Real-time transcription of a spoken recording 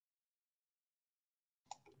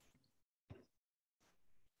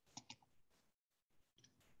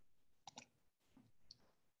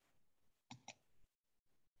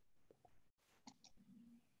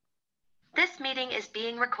meeting is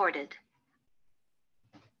being recorded.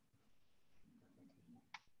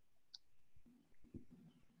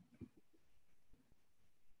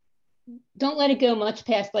 Don't let it go much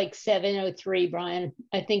past like 7:03, Brian.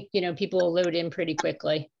 I think, you know, people will load in pretty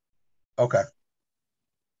quickly. Okay.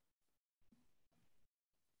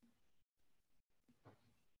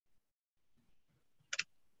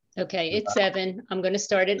 Okay, it's 7. I'm going to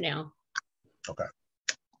start it now. Okay.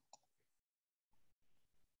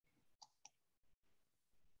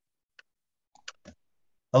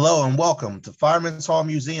 Hello and welcome to Fireman's Hall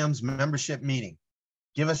Museum's membership meeting.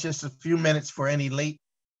 Give us just a few minutes for any late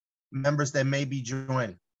members that may be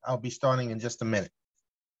joining. I'll be starting in just a minute.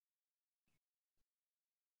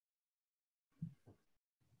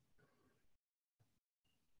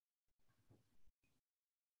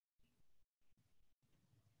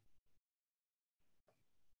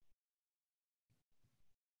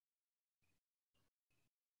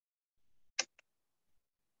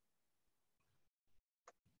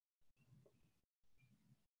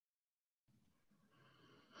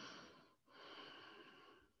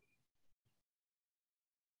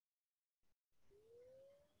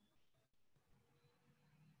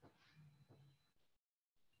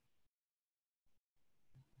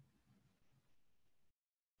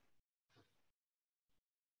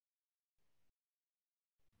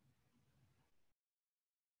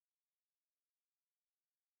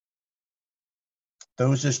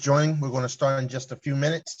 Those just joining, we're going to start in just a few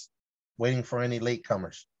minutes, waiting for any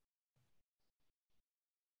latecomers.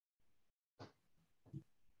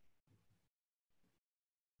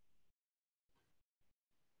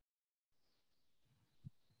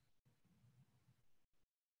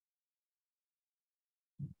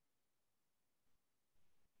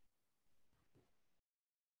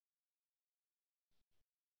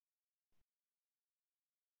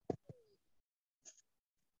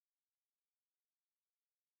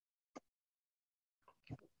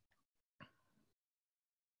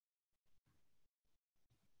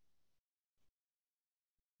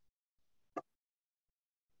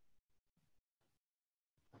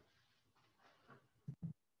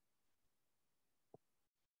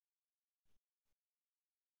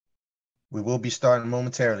 We will be starting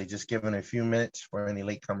momentarily, just giving a few minutes for any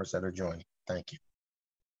latecomers that are joining. Thank you.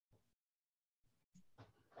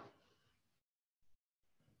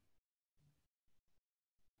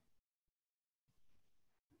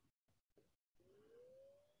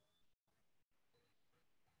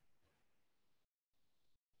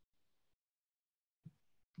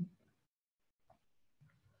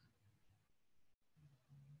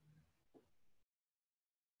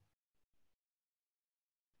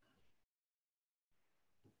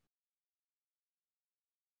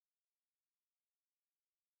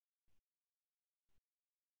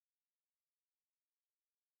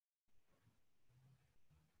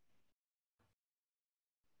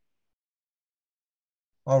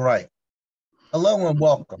 All right. Hello and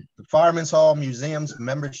welcome to Fireman's Hall Museum's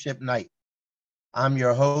membership night. I'm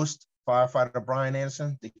your host, Firefighter Brian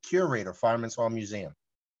Anderson, the curator of Fireman's Hall Museum.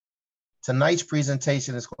 Tonight's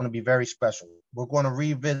presentation is going to be very special. We're going to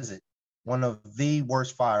revisit one of the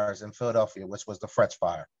worst fires in Philadelphia, which was the Fretz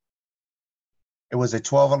fire. It was a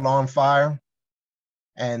 12-alarm fire,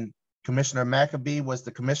 and Commissioner McAbee was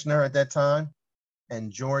the commissioner at that time,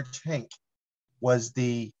 and George Hink was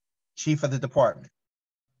the chief of the department.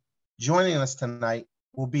 Joining us tonight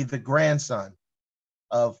will be the grandson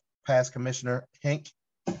of past Commissioner Hink,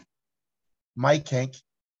 Mike Hink,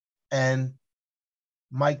 and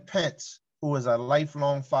Mike Pence, who is a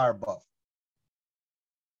lifelong fire buff.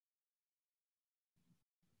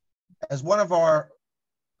 As one of our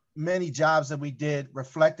many jobs that we did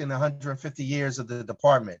reflecting 150 years of the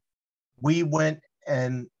department, we went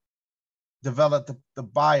and developed the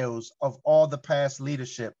bios of all the past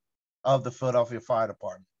leadership of the Philadelphia Fire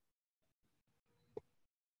Department.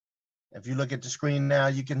 If you look at the screen now,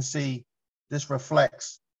 you can see this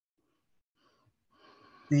reflects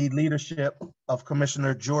the leadership of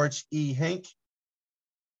Commissioner George E. Hink,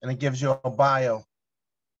 and it gives you a bio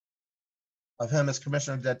of him as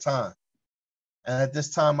commissioner at that time. And at this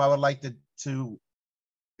time, I would like to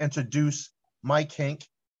introduce Mike Hink,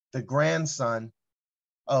 the grandson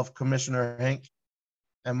of Commissioner Hink.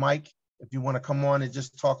 And Mike, if you want to come on and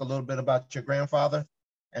just talk a little bit about your grandfather,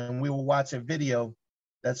 and we will watch a video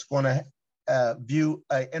that's going to view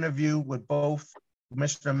an interview with both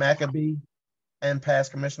Commissioner McAbee and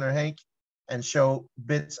past Commissioner Hink and show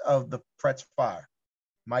bits of the Fretz fire.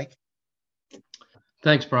 Mike?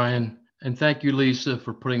 Thanks, Brian. And thank you, Lisa,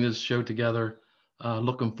 for putting this show together.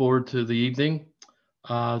 Looking forward to the evening.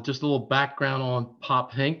 Just a little background on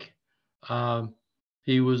Pop Hink.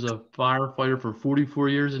 He was a firefighter for 44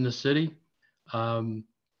 years in the city.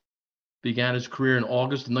 Began his career in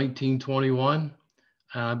August of 1921.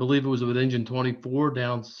 I believe it was with Engine 24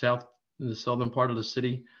 down south in the southern part of the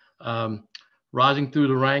city. Rising through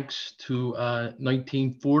the ranks to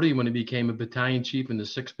 1940 when he became a battalion chief in the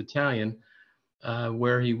 6th Battalion,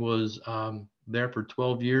 where he was there for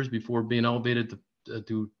 12 years before being elevated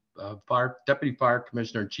to deputy fire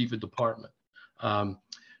commissioner and chief of department.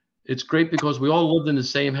 It's great because we all lived in the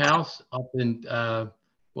same house up in,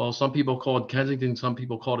 well, some people call it Kensington, some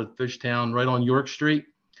people called it Fishtown, right on York Street.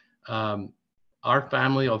 Our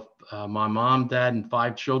family of my mom, dad, and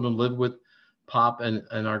 5 children lived with Pop and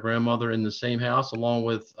our grandmother in the same house, along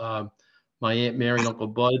with my Aunt Mary and Uncle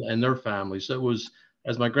Bud and their family. So it was,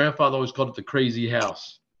 as my grandfather always called it, the crazy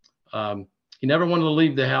house. He never wanted to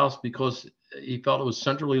leave the house because he felt it was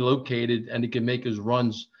centrally located and he could make his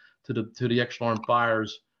runs to the extra arm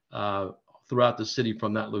fires throughout the city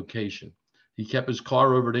from that location. He kept his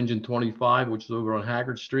car over at Engine 25, which is over on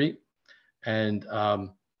Haggard Street, and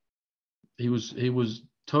he was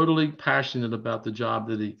totally passionate about the job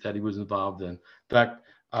that he was involved in. In fact,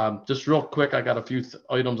 just real quick, I got a few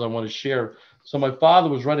items I want to share. So my father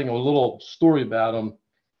was writing a little story about him,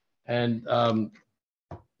 and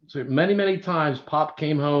so many times Pop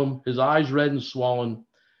came home, his eyes red and swollen,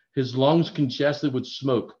 his lungs congested with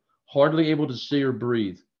smoke, hardly able to see or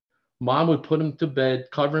breathe. Mom would put him to bed,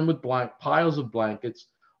 cover him with piles of blankets,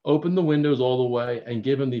 open the windows all the way, and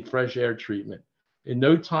give him the fresh air treatment. In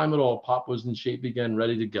no time at all, Pop was in shape again,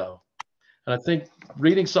 ready to go. And I think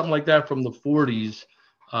reading something like that from the 40s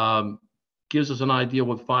gives us an idea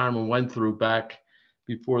what firemen went through back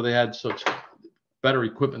before they had such better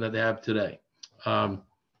equipment that they have today.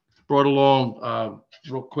 Brought along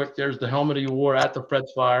real quick, there's the helmet he wore at the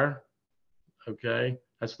Fretz fire. Okay,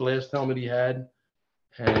 that's the last helmet he had.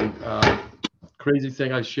 And crazy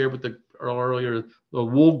thing I shared with the earlier, the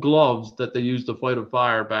wool gloves that they used to fight a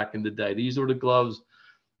fire back in the day. These were the gloves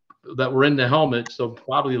that were in the helmet. So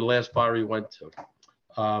probably the last fire he went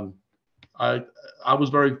to. I was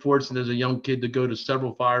very fortunate as a young kid to go to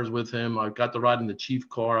several fires with him. I got to ride in the chief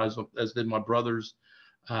car as did my brothers.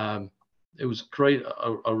 It was great,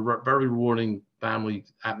 a very rewarding family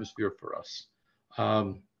atmosphere for us.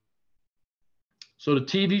 So the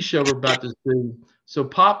TV show we're about to see. So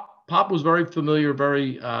Pop was very familiar,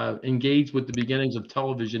 very engaged with the beginnings of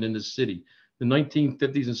television in the city. The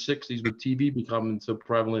 1950s and 60s with TV becoming so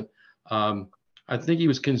prevalent. I think he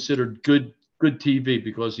was considered good TV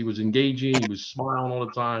because he was engaging, he was smiling all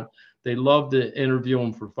the time. They loved to interview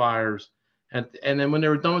him for fires. And then when they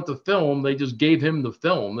were done with the film, they just gave him the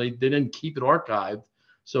film. They didn't keep it archived.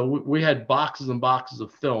 So we had boxes and boxes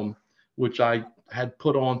of film, which I had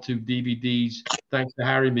put onto DVDs, thanks to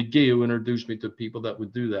Harry McGee, who introduced me to people that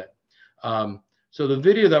would do that. So the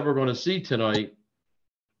video that we're going to see tonight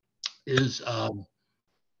is done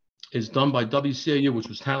by WCAU, which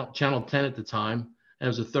was Channel 10 at the time. And it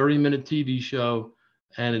was a 30-minute TV show,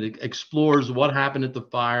 and it explores what happened at the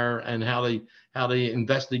fire and how they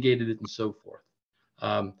investigated it and so forth.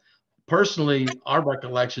 Personally, our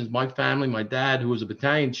recollections, my family, my dad, who was a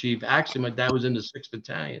battalion chief, actually my dad was in the 6th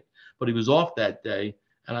Battalion, but he was off that day.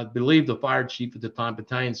 And I believe the fire chief at the time,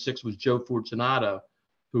 Battalion 6, was Joe Fortunato,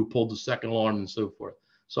 who pulled the second alarm and so forth.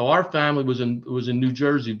 So our family was in New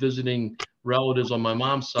Jersey visiting relatives on my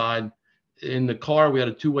mom's side. In the car, we had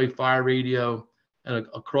a 2-way fire radio, and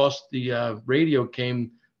across the radio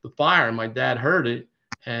came the fire, and my dad heard it,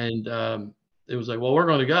 and it was like, well, we're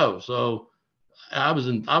going to go. So I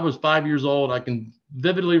was 5 years old. I can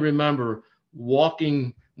vividly remember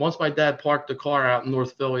walking, once my dad parked the car out in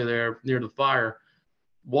North Philly there near the fire,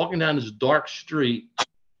 walking down this dark street,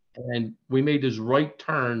 and we made this right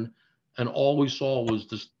turn, and all we saw was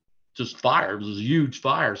just fire. It was a huge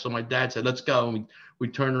fire. So my dad said, let's go. And we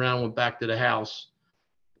turned around and went back to the house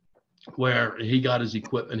where he got his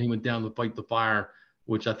equipment. He went down to fight the fire,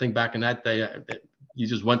 which I think back in that day, you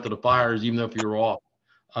just went to the fires, even if you were off.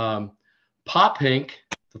 Pop Hink,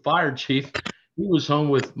 the fire chief, he was home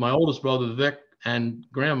with my oldest brother, Vic, and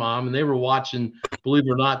grandmom, and they were watching, believe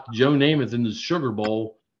it or not, Joe Namath in the Sugar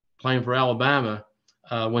Bowl playing for Alabama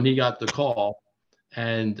when he got the call.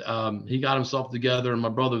 And he got himself together, and my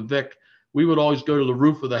brother Vic, we would always go to the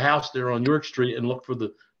roof of the house there on York Street and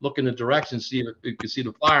look in the direction, see if we could see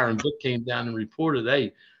the fire. And Vic came down and reported,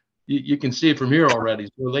 hey, you can see it from here already.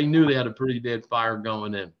 So they knew they had a pretty bad fire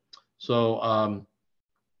going in. So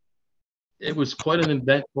it was quite an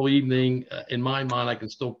eventful evening. In my mind, I can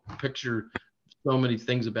still picture so many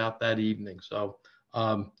things about that evening. So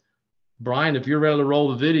Brian, if you're ready to roll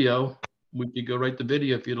the video, we could go right to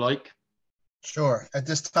video if you'd like. Sure. At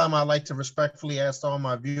this time, I'd like to respectfully ask all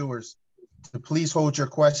my viewers to please hold your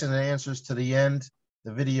question and answers to the end.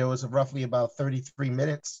 The video is roughly about 33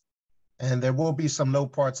 minutes, and there will be some low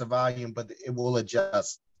parts of volume, but it will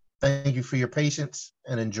adjust. Thank you for your patience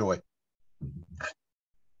and enjoy.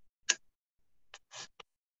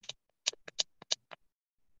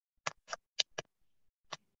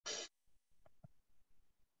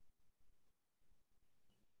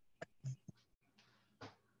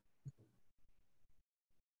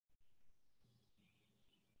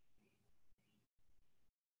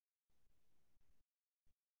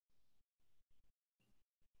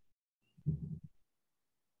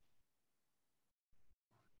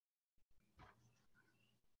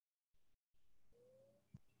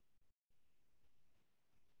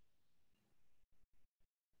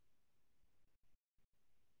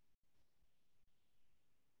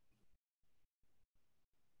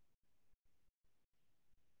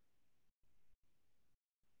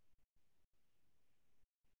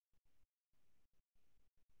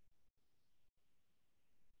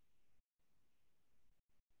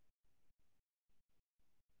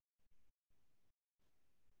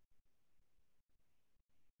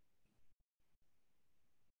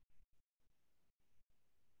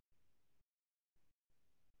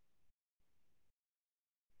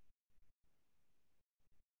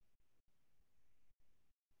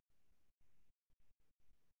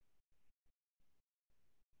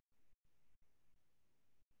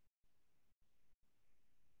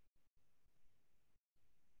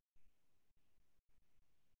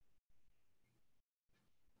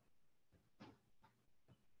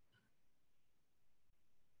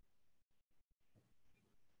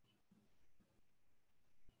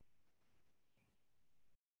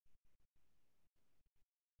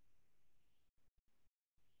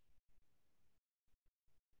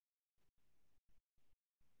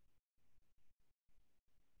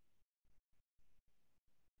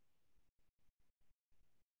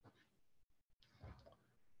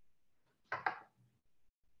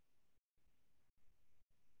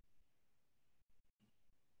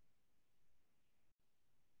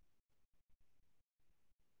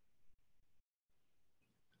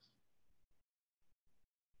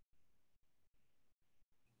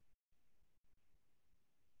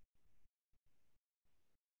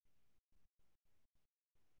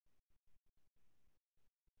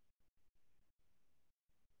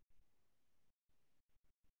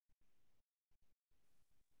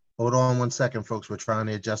 Hold on one second, folks. We're trying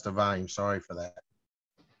to adjust the volume. Sorry for that.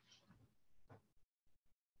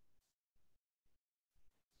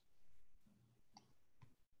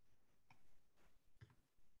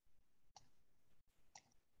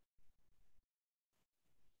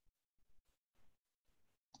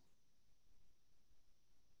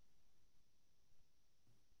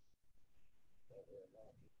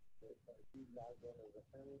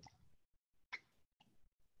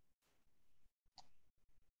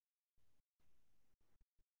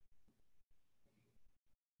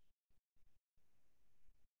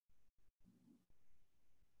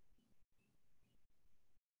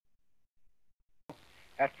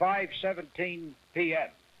 At 5:17 p.m.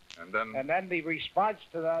 And then the response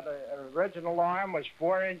to that original alarm was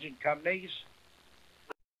 4 engine companies.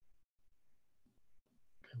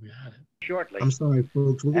 We had it. Shortly. I'm sorry,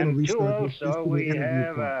 folks. We're going to And two, restart this. also, we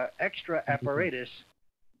have extra apparatus.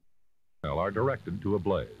 Are directed to a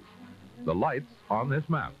blaze. The lights on this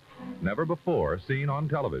map, never before seen on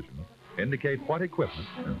television, indicate what equipment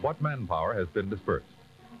and what manpower has been dispersed.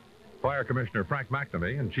 Fire Commissioner Frank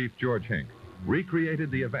McNamee and Chief George Hink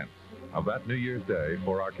recreated the events of that New Year's Day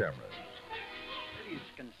for our cameras. City's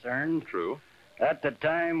concerned. True. At the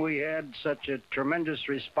time, we had such a tremendous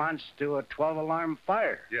response to a 12-alarm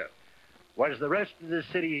fire. Yes. Was the rest of the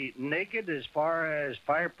city naked as far as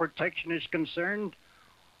fire protection is concerned?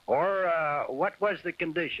 Or what was the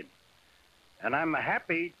condition? And I'm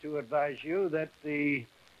happy to advise you that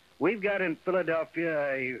we've got in Philadelphia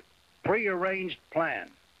a prearranged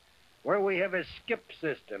plan where we have a skip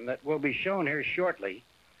system that will be shown here shortly.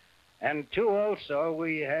 And two, also,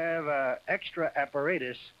 we have extra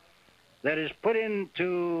apparatus that is put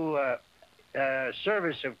into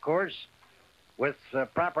service, of course, with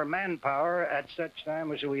proper manpower at such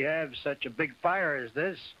time as we have such a big fire as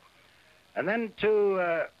this. And then, two,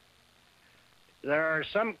 there are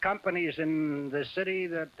some companies in the city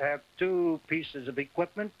that have 2 pieces of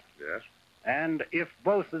equipment. Yes. And if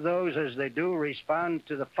both of those, as they do, respond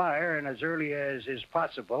to the fire and as early as is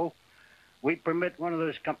possible, we permit one of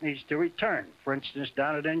those companies to return. For instance,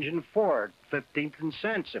 down at Engine 4, 15th and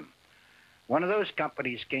Sansom. one of those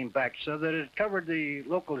companies came back so that it covered the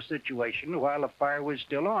local situation while the fire was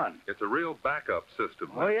still on. It's a real backup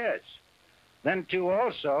system. Oh, yes. Then, too,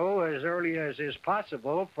 also, as early as is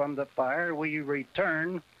possible from the fire, we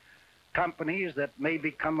return companies that may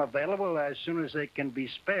become available as soon as they can be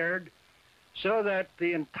spared, so that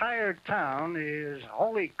the entire town is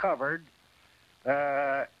wholly covered,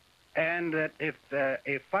 and that if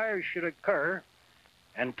a fire should occur,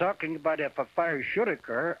 and talking about if a fire should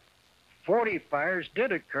occur, 40 fires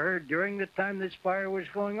did occur during the time this fire was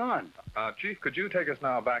going on. Chief, could you take us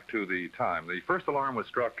now back to the time? The first alarm was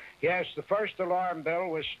struck. Yes, the first alarm bell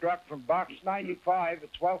was struck from box 95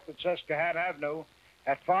 at 12th and Susquehanna Avenue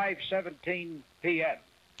at 5:17 p.m.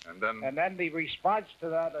 And then the response to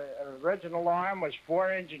that original alarm was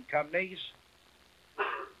 4 engine companies,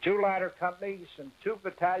 2 ladder companies, and 2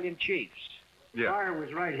 battalion chiefs. The fire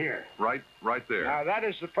was right here. Right there. Now, that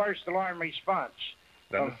is the first alarm response.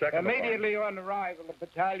 Then the second Immediately on arrival, the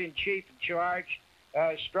battalion chief in charge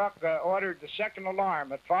ordered the second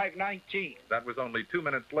alarm at 5:19. That was only 2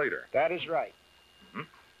 minutes later. That is right. Mhm.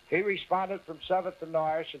 He responded from 7th and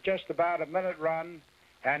North, so just about a minute run,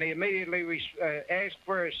 and he immediately asked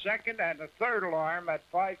for a second and a third alarm at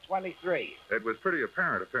 5:23. It was pretty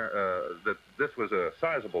apparent that this was a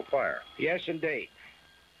sizable fire. Yes, indeed.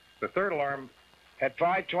 The third alarm, At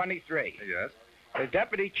 5:23. yes. The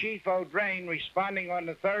deputy chief O'Drain, responding on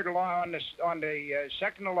the third alarm, on the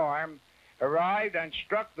second alarm, arrived and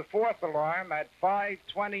struck the fourth alarm at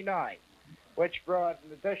 5:29, which brought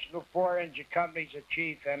an additional 4 engine companies, a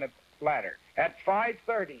chief, and a ladder. At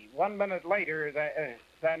 5:30, 1 minute later,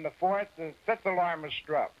 than the fifth alarm was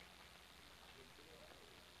struck.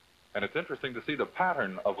 And it's interesting to see the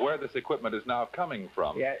pattern of where this equipment is now coming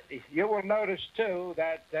from. Yeah, you will notice too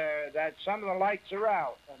that some of the lights are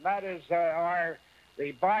out, and that is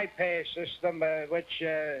the bypass system which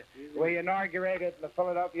we inaugurated in the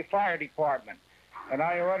Philadelphia Fire Department. And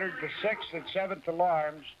I ordered the 6th and 7th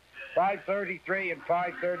alarms, 5:33 and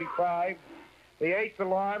 5:35. The 8th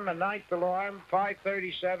alarm and 9th alarm,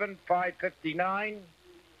 5:37, 5:59,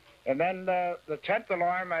 and then the 10th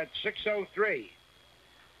alarm at 6:03.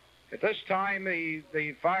 At this time,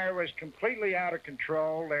 the fire was completely out of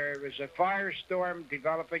control. There was a firestorm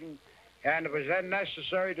developing, and it was then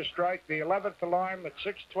necessary to strike the 11th alarm at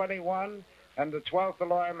 6:21 and the 12th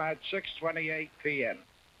alarm at 6:28 p.m.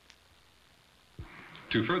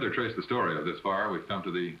 To further trace the story of this fire, we've come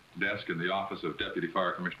to the desk in the office of Deputy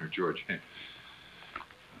Fire Commissioner George Hay.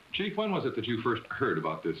 Chief, when was it that you first heard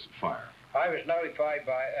about this fire? I was notified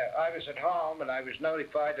I was at home, and I was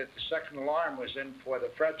notified that the second alarm was in for the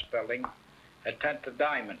Fretz building at 10th and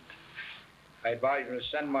Diamond. I advised him to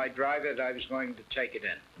send my driver that I was going to take it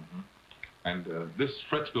in. Mm-hmm. And this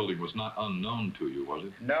Fretz building was not unknown to you, was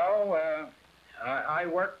it? No, I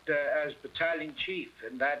worked as battalion chief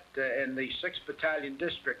in the 6th Battalion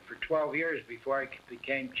District for 12 years before I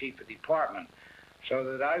became chief of department, so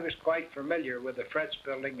that I was quite familiar with the Fretz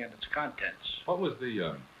building and its contents. What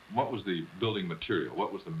was the building material?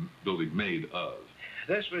 What was the building made of?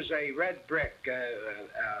 This was a red brick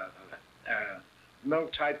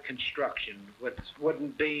mill-type construction with wooden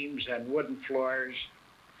beams and wooden floors,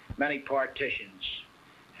 many partitions,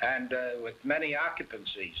 and with many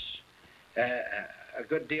occupancies, a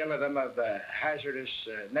good deal of them of hazardous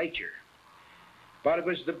nature. But it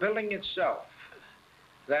was the building itself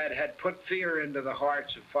that had put fear into the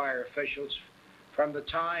hearts of fire officials from the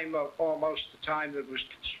time of almost the time that it was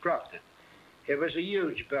constructed. It was a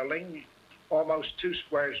huge building, almost 2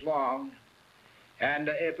 squares long, and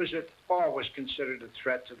it was always considered a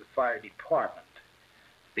threat to the fire department.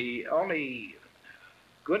 The only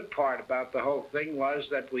good part about the whole thing was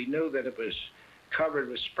that we knew that it was covered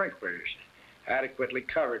with sprinklers, adequately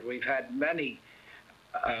covered. We've had many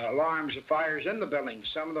alarms of fires in the building,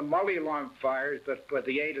 some of them multi-alarm fires, but with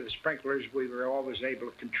the aid of the sprinklers, we were always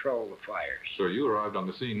able to control the fires. So you arrived on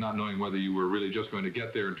the scene not knowing whether you were really just going to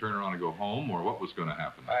get there and turn around and go home, or what was going to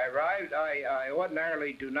happen? I arrived, I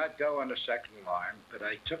ordinarily do not go on a second alarm, but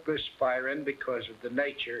I took this fire in because of the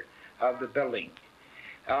nature of the building.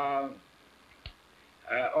 On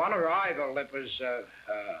arrival, it was,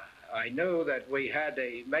 I knew that we had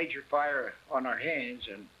a major fire on our hands,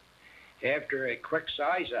 and after a quick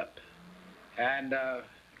size-up and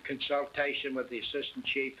consultation with the assistant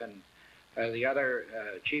chief and the other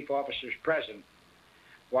chief officers present,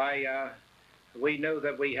 why, we knew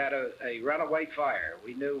that we had a runaway fire.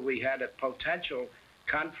 We knew we had a potential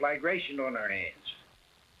conflagration on our hands.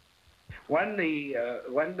 When the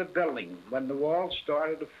walls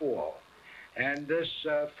started to fall, and this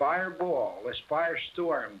fireball, this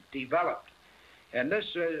firestorm developed, and this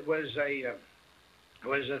was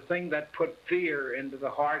was a thing that put fear into the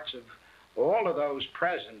hearts of all of those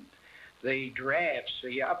present. The drafts,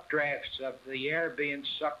 the updrafts of the air being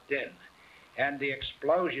sucked in, and the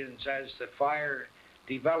explosions as the fire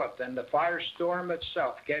developed, and the firestorm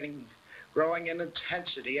itself growing in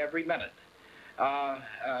intensity every minute,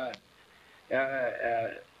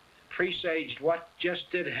 presaged what just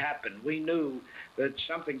did happen. We knew that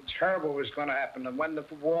something terrible was going to happen, and when the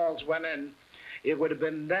walls went in, it would have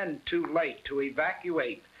been then too late to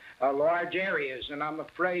evacuate large areas, and I'm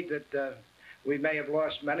afraid that we may have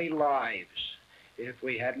lost many lives if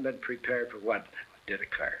we hadn't been prepared for what did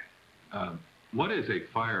occur. What is a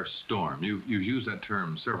firestorm? You've used that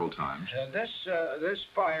term several times. This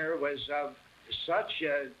fire was of such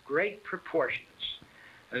great proportions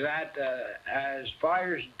that, as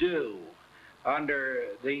fires do under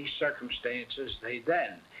these circumstances, they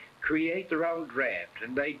then create their own draft,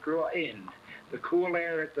 and they draw in the cool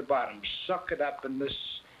air at the bottom, suck it up, and this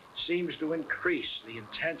seems to increase the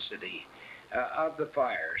intensity of the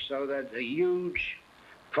fire, so that a huge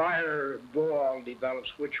fireball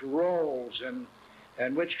develops, which rolls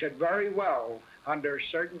and which could very well, under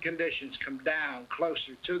certain conditions, come down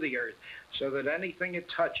closer to the earth, so that anything it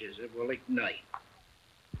touches, it will ignite.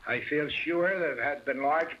 I feel sure that there had been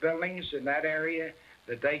large buildings in that area,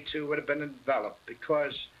 that they too would have been enveloped,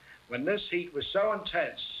 because when this heat was so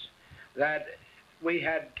intense that we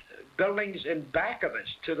had buildings in back of us,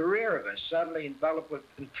 to the rear of us, suddenly enveloped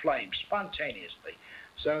in flames spontaneously,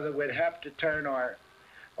 so that we'd have to turn our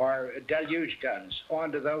deluge guns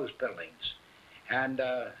onto those buildings. And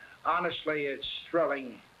honestly, it's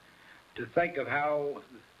thrilling to think of how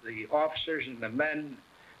the officers and the men,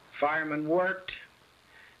 firemen worked.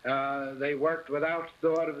 They worked without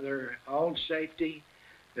thought of their own safety.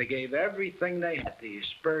 They gave everything they had. The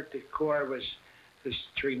spirit of corps was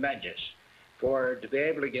tremendous to be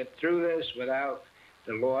able to get through this without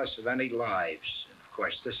the loss of any lives. And of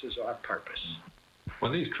course, this is our purpose.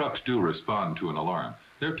 When these trucks do respond to an alarm,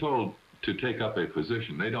 they're told to take up a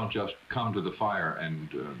position. They don't just come to the fire, and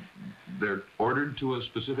they're ordered to a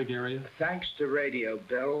specific area? Thanks to radio,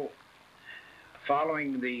 Bill,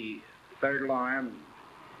 following the third alarm,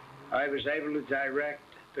 I was able to direct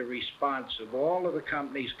the response of all of the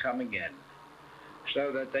companies coming in,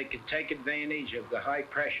 so that they could take advantage of the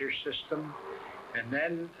high-pressure system and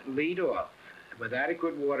then lead off with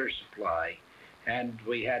adequate water supply. And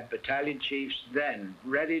we had battalion chiefs then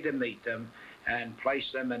ready to meet them and place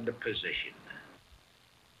them into position.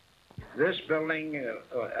 This building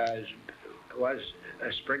was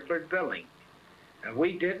a sprinklered building, and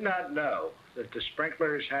we did not know that the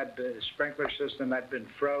sprinkler system had been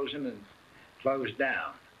frozen and closed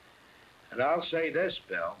down. And I'll say this,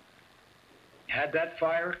 Bill, had that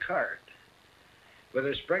fire occurred with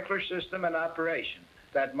a sprinkler system in operation,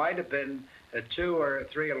 that might have been a 2 or a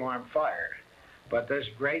 3 alarm fire, but this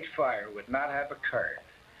great fire would not have occurred,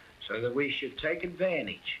 so that we should take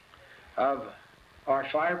advantage of our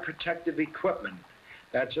fire protective equipment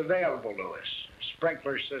that's available to us,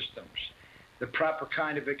 sprinkler systems, the proper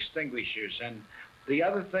kind of extinguishers, and the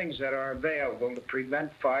other things that are available to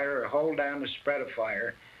prevent fire or hold down the spread of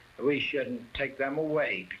fire. We shouldn't take them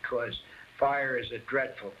away, because fire is a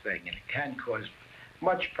dreadful thing, and it can cause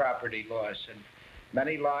much property loss and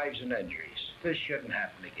many lives and injuries. This shouldn't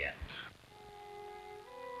happen again.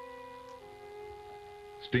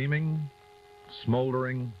 Steaming,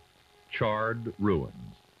 smoldering, charred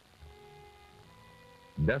ruins.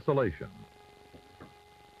 Desolation.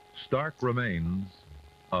 Stark remains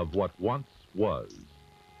of what once was.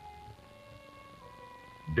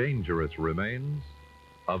 Dangerous remains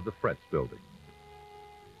of the Fretz building.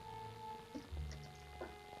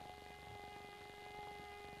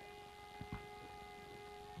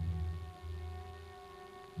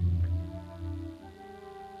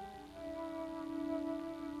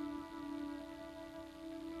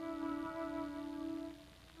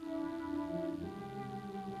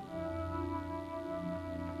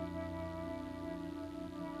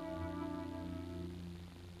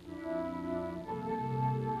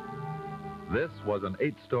 This was an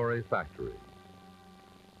 8-story factory.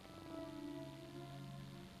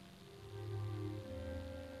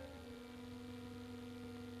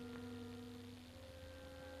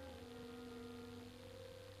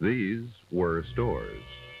 These were stores.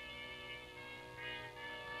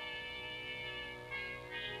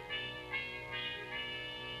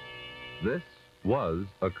 This was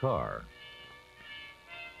a car.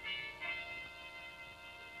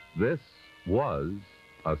 This was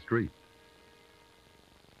a street.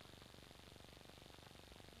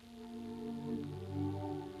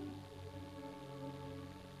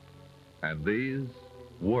 And these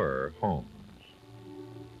were homes.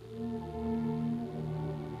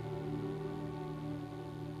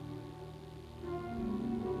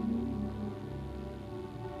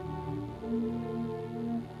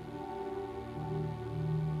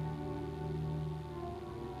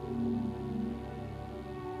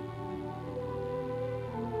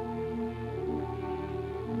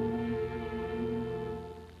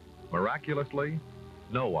 Miraculously,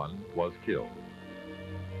 no one was killed.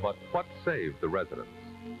 But what saved the residents?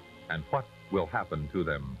 And what will happen to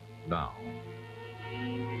them now?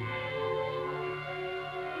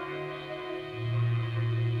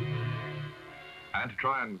 And to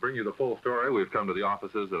try and bring you the full story, we've come to the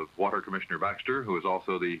offices of Water Commissioner Baxter, who is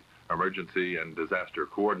also the Emergency and Disaster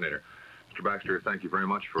Coordinator. Mr. Baxter, thank you very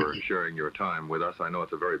much for sharing your time with us. I know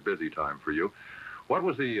it's a very busy time for you. What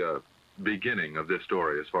was the beginning of this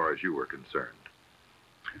story as far as you were concerned?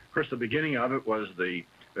 Of course, the beginning of it was the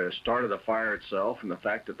start of the fire itself, and the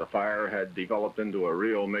fact that the fire had developed into a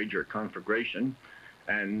real major conflagration,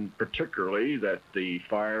 and particularly that the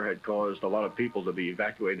fire had caused a lot of people to be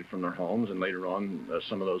evacuated from their homes, and later on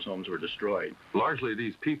some of those homes were destroyed. Largely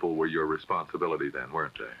these people were your responsibility then,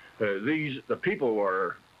 weren't they? The people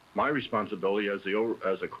were my responsibility as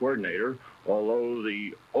a coordinator, although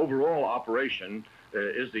the overall operation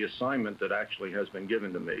is the assignment that actually has been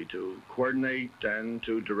given to me to coordinate and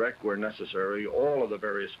to direct where necessary all of the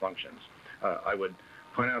various functions. I would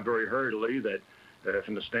point out very hurriedly that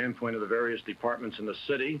from the standpoint of the various departments in the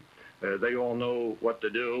city, they all know what to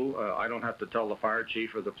do. I don't have to tell the fire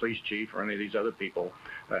chief or the police chief or any of these other people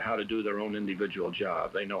how to do their own individual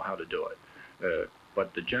job. They know how to do it.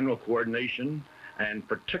 But the general coordination and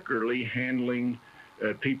particularly handling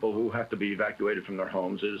people who have to be evacuated from their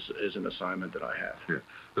homes is an assignment that I have. Yeah.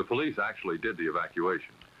 The police actually did the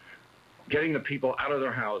evacuation. Getting the people out of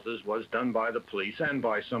their houses was done by the police and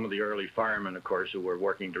by some of the early firemen, of course, who were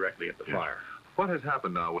working directly at the fire. What has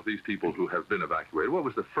happened now with these people who have been evacuated? What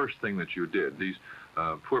was the first thing that you did? These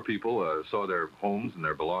poor people saw their homes and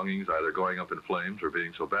their belongings either going up in flames or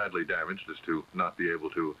being so badly damaged as to not be able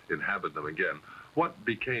to inhabit them again. What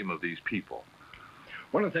became of these people?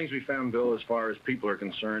 One of the things we found, Bill, as far as people are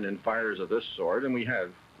concerned in fires of this sort, and we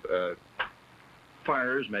have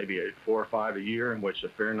fires, maybe 4 or 5 a year, in which a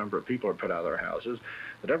fair number of people are put out of their houses,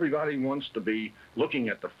 that everybody wants to be looking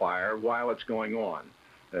at the fire while it's going on.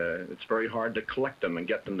 It's very hard to collect them and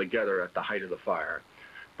get them together at the height of the fire.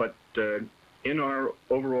 But in our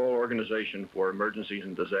overall organization for emergencies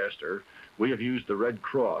and disaster, we have used the Red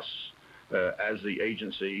Cross as the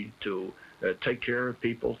agency to take care of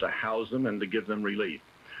people, to house them, and to give them relief.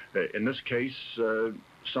 In this case,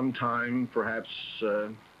 sometime perhaps,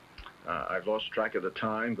 I've lost track of the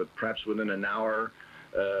time, but perhaps within an hour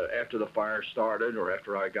after the fire started or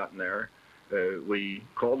after I got in there, we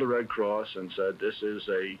called the Red Cross and said this is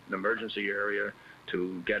an emergency area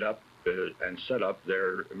to get up and set up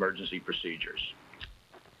their emergency procedures.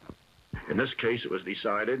 In this case, it was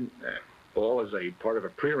decided, all as a part of a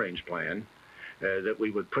prearranged plan, that we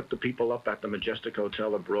would put the people up at the Majestic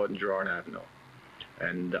Hotel at Broad and Girard Avenue.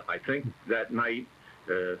 And I think that night,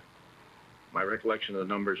 my recollection of the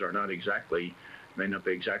numbers are may not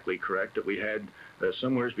be exactly correct, that we had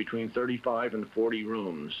somewhere between 35 and 40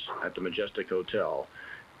 rooms at the Majestic Hotel.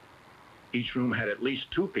 Each room had at least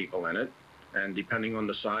 2 people in it, and depending on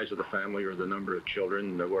the size of the family or the number of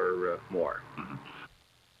children, there were more.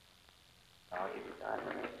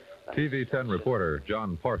 TV 10 reporter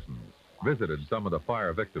John Parsons visited some of the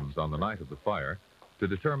fire victims on the night of the fire to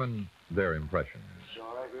determine their impressions.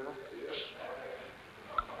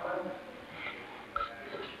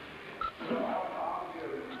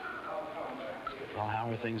 Well,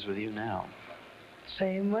 how are things with you now?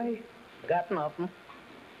 Same way. Got nothing.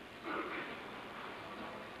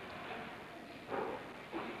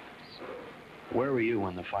 Where were you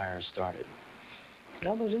when the fire started? I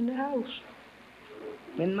was in the house.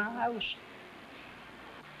 In my house.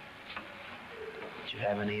 Did you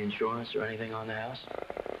have any insurance or anything on the house?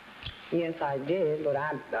 Yes, I did, but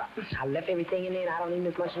I left everything in there. I don't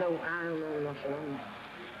even much know. I don't know nothing.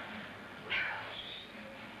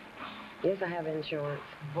 Yes, I have insurance.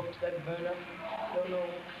 Books that burn up. Don't know.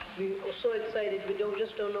 We were so excited. We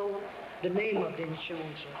just don't know the name of the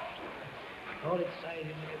insurance. All excited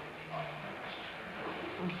and everything.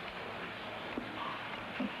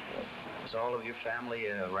 Was all of your family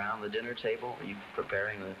around the dinner table? Were you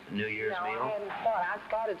preparing the New Year's meal? No, I hadn't started. I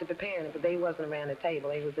started to prepare it, but they wasn't around the table.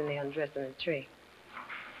 They was in there undressing the tree.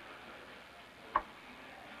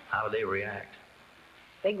 How did they react?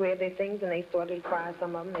 They grabbed their things and they started to cry.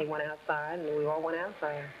 Some of them, they went outside, and we all went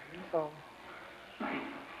outside. So.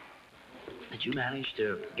 Did you manage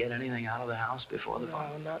to get anything out of the house before the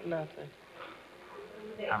fire? No, nothing.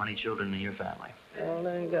 How many children in your family? Well,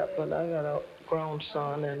 I ain't got, but I got a grown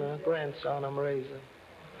son and a grandson I'm raising.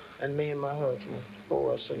 And me and my husband,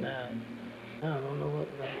 4 of us now. I don't know what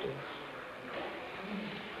we're gonna do.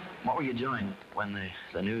 What were you doing when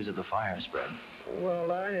the news of the fire spread?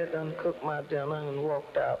 Well, I had done cooked my dinner and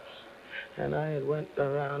walked out. And I had went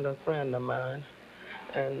around a friend of mine.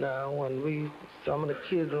 And when some of the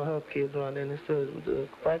kids, her kids run in and said the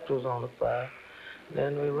factory was on the fire.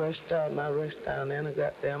 Then we rushed out, and I rushed down there, and I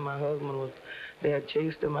got there. My husband they had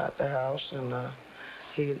chased him out the house, and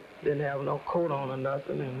he didn't have no coat on or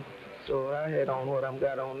nothing, and so I had on what I've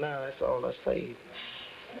got on now. That's all I saved.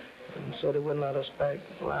 And so they wouldn't let us back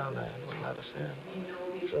around there, and wouldn't let us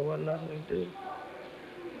in. So there wasn't nothing to do.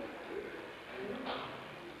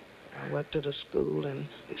 I went to the school, and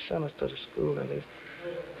they sent us to the school, and they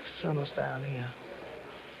sent us down here.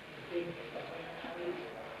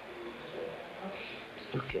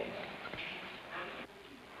 Okay.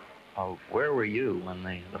 Where were you when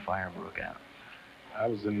the fire broke out? I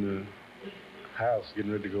was in the house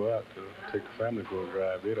getting ready to go out to take the family for a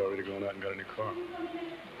drive. They'd already gone out and got in their car.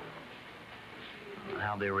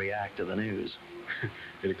 How'd they react to the news?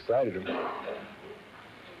 It excited them.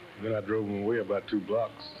 Then I drove them away about 2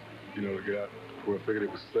 blocks, to get out where I figured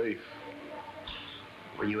it was safe.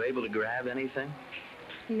 Were you able to grab anything?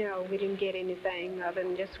 No, we didn't get anything other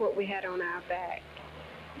than just what we had on our back.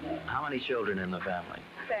 How many children in the family?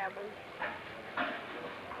 7.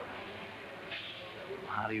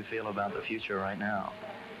 How do you feel about the future right now?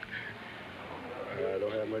 I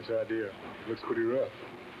don't have much idea. It looks pretty rough.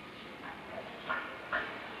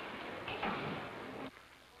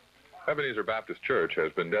 Ebenezer Baptist Church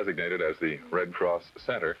has been designated as the Red Cross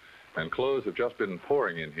Center, and clothes have just been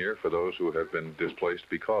pouring in here for those who have been displaced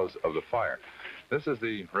because of the fire. This is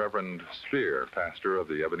the Reverend Spear, pastor of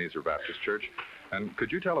the Ebenezer Baptist Church. And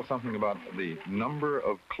could you tell us something about the number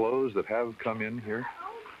of clothes that have come in here?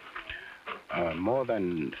 More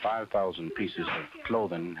than 5,000 pieces of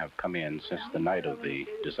clothing have come in since the night of the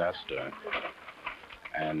disaster.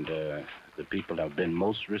 And the people have been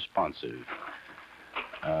most responsive.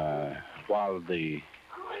 While the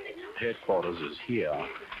headquarters is here,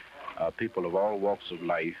 people of all walks of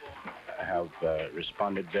life have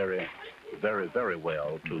responded very, very, very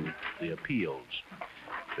well to the appeals.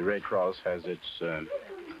 The Red Cross has its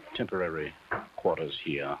temporary quarters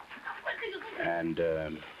here, and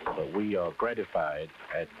but we are gratified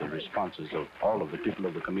at the responses of all of the people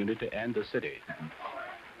of the community and the city.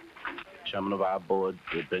 Chairman of our board,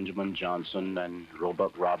 Benjamin Johnson, and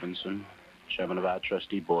Roebuck Robinson, chairman of our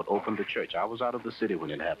trustee board, opened the church. I was out of the city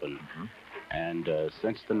when it happened. And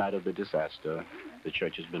since the night of the disaster, the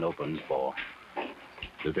church has been open for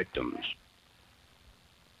the victims.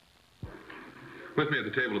 With me at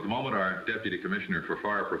the table at the moment are Deputy Commissioner for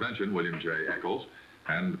Fire Prevention, William J. Eccles,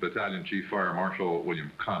 and Battalion Chief Fire Marshal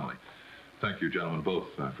William Conley. Thank you, gentlemen, both,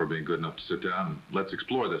 for being good enough to sit down. Let's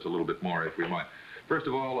explore this a little bit more, if we might. First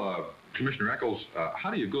of all, Commissioner Eccles,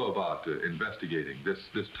 how do you go about investigating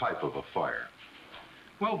this type of a fire?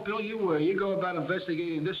 Well, Bill, you go about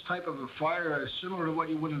investigating this type of a fire similar to what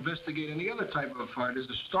you would investigate any other type of a fire. There's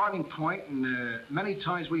a starting point, and many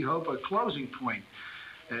times we hope a closing point.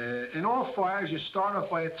 In all fires, you start off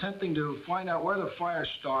by attempting to find out where the fire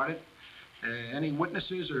started, any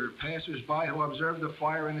witnesses or passers-by who observed the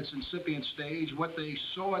fire in its incipient stage, what they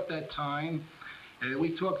saw at that time.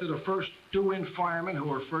 We talk to the first 2 firemen who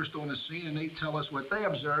were first on the scene, and they tell us what they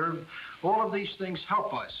observed. All of these things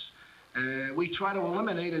help us. We try to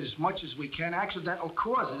eliminate as much as we can accidental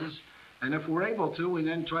causes, and if we're able to, we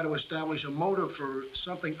then try to establish a motive for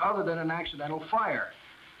something other than an accidental fire.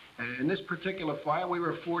 In this particular fire, we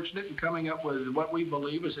were fortunate in coming up with what we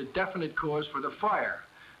believe is a definite cause for the fire.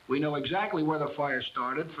 We know exactly where the fire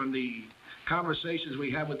started from the conversations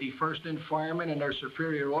we had with the first-in firemen and their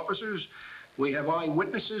superior officers. We have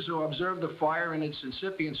eyewitnesses who observed the fire in its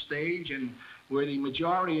incipient stage and where the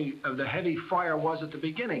majority of the heavy fire was at the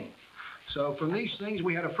beginning. So from these things,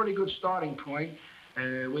 we had a pretty good starting point.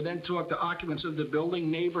 We then talked to occupants of the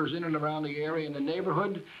building, neighbors in and around the area in the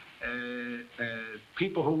neighborhood,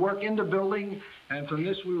 people who work in the building, and from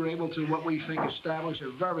this we were able to, what we think, establish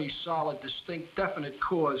a very solid, distinct, definite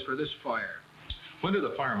cause for this fire. When do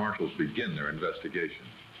the fire marshals begin their investigation?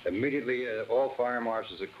 Immediately, all fire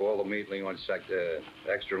marshals are called immediately on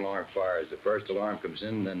extra alarm fires. The first alarm comes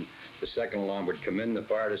in, then the second alarm would come in. The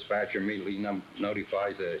fire dispatcher immediately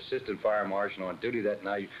notifies the assistant fire marshal on duty that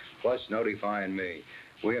night, plus notifying me.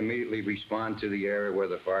 We immediately respond to the area where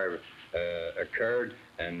the fire occurred,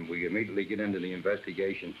 and we immediately get into the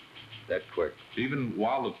investigation. that quick. Even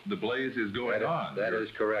while the blaze is going on? That is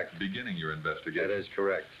correct. Beginning your investigation. That is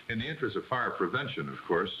correct. In the interest of fire prevention, of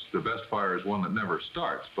course, the best fire is one that never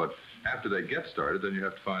starts, but after they get started, then you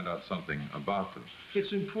have to find out something about them.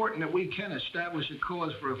 It's important that we can establish a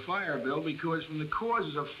cause for a fire, Bill, because from the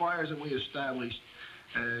causes of fires that we establish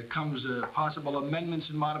comes possible amendments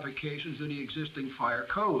and modifications to the existing fire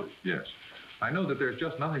code. Yes. I know that there's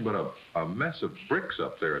just nothing but a mess of bricks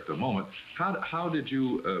up there at the moment. How did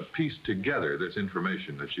you piece together this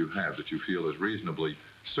information that you have that you feel is reasonably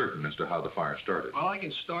certain as to how the fire started? Well, I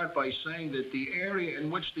can start by saying that the area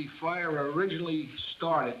in which the fire originally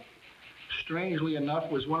started, strangely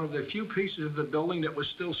enough, was one of the few pieces of the building that was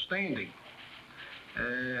still standing.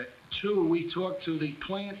 Two, we talked to the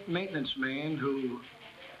plant maintenance man who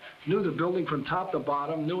knew the building from top to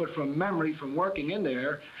bottom, knew it from memory from working in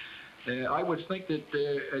there. I would think that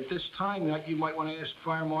at this time that you might want to ask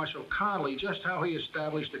Fire Marshal Connolly just how he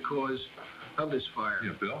established the cause of this fire.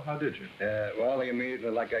 Yeah, Bill, how did you? Well, immediately,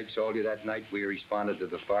 like I told you that night, we responded to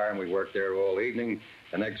the fire and we worked there all evening.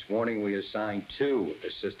 The next morning, we assigned 2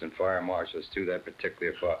 assistant fire marshals to that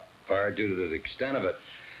particular fire due to the extent of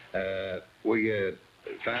it. We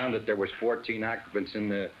found that there was 14 occupants in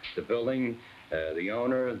the building. The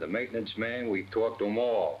owner, the maintenance man, we talked to them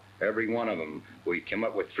all. Every one of them. We came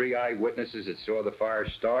up with 3 eyewitnesses that saw the fire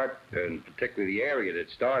start, and particularly the area that it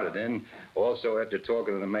started in. Also, after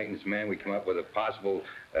talking to the maintenance man, we came up with a possible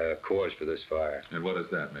cause for this fire. And what is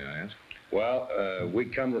that, may I ask? Well, we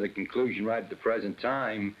come to the conclusion right at the present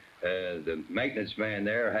time. The maintenance man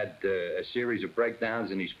there had a series of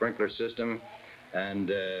breakdowns in his sprinkler system,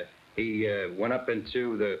 and he went up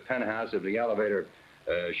into the penthouse of the elevator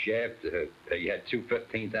shaft. He had 2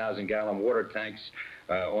 15,000-gallon water tanks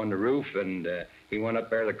on the roof, and he went up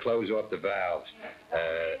there to close off the valves.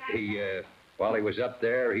 While he was up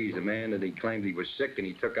there, he's a man that he claimed he was sick, and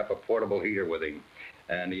he took up a portable heater with him,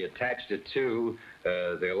 and he attached it to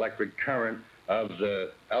the electric current of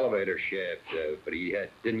the elevator shaft, but he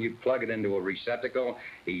didn't plug it into a receptacle.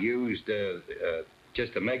 He used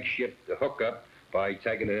just a makeshift hookup by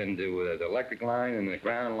taking it into the electric line and the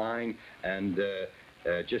ground line, and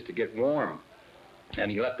just to get warm. And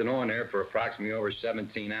he left it on there for approximately over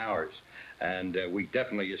 17 hours. And we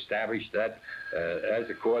definitely established that as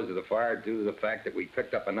the cause of the fire due to the fact that we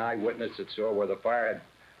picked up an eyewitness that saw where the fire had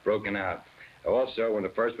broken out. Also, when the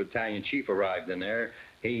 1st Battalion Chief arrived in there,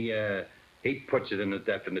 he puts it in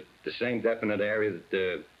the same definite area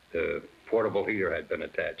that the portable heater had been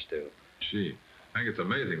attached to. Gee, I think it's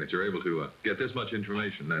amazing that you're able to get this much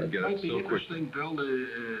information and get it so quickly. It might be interesting, Bill,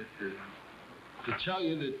 to tell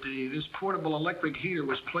you that this portable electric heater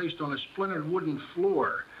was placed on a splintered wooden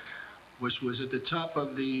floor, which was at the top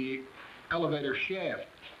of the elevator shaft,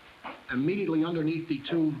 immediately underneath the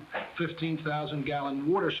 2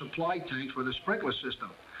 15,000-gallon water supply tanks for the sprinkler system.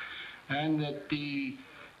 And that the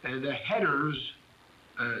headers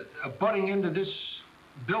abutting into this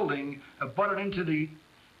building abutted into the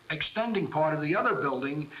extending part of the other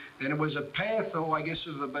building, and it was a path, I guess,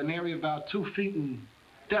 of an area about 2 feet in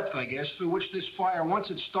depth, I guess, through which this fire, once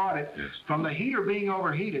it started, from the heater being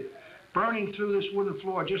overheated, burning through this wooden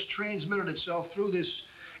floor, just transmitted itself through this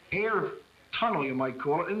air tunnel, you might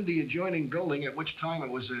call it, into the adjoining building, at which time it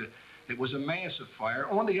was a massive fire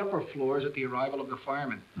on the upper floors at the arrival of the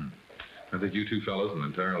firemen. I think you 2 fellows and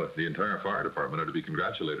the entire fire department are to be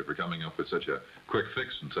congratulated for coming up with such a quick fix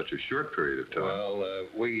in such a short period of time. Well,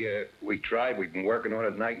 we tried. We've been working on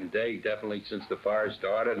it night and day, definitely since the fire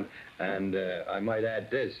started. And I might add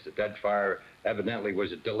this, that fire evidently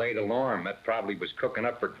was a delayed alarm. That probably was cooking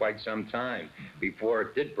up for quite some time before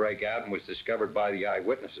it did break out and was discovered by the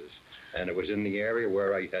eyewitnesses. And it was in the area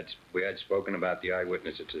where we had spoken about the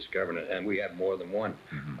eyewitness that discovered it, and we had more than one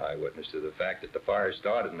eyewitness to the fact that the fire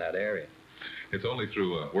started in that area. It's only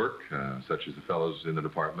through work, such as the fellows in the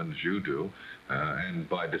department, as you do, and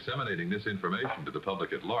by disseminating this information to the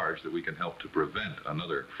public at large that we can help to prevent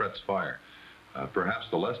another Fretz fire. Perhaps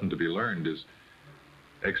the lesson to be learned is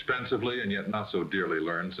expensively and yet not so dearly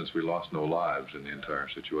learned, since we lost no lives in the entire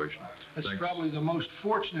situation. That's probably the most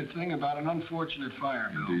fortunate thing about an unfortunate fire,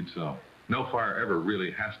 Bill. Indeed so. No fire ever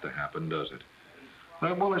really has to happen, does it?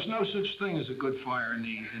 Well, there's no such thing as a good fire in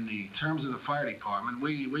the terms of the fire department.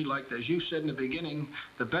 We like, as you said in the beginning,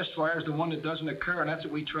 the best fire is the one that doesn't occur, and that's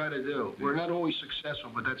what we try to do. We're not always successful,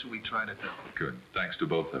 but that's what we try to do. Good. Thanks to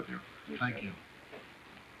both of you. Thank you.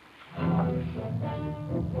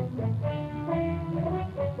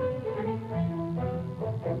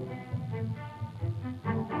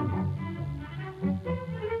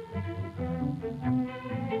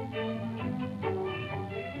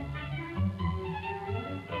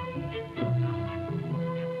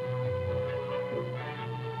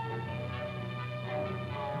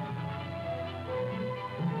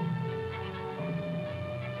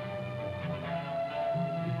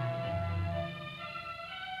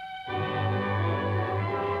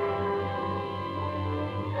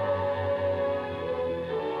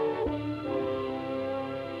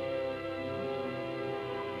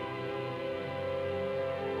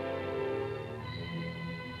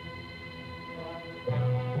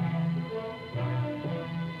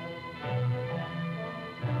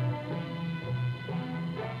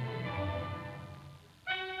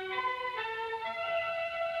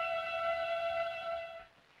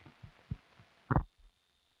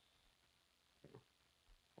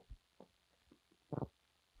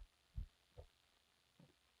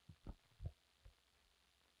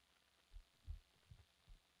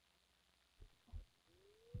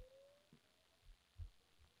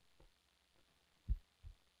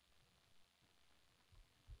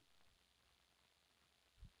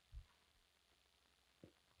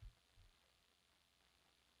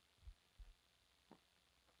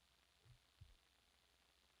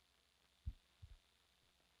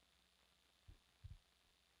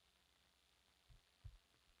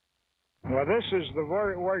 Well, this is the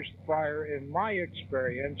very worst fire in my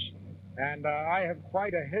experience, and I have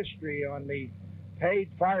quite a history on the paid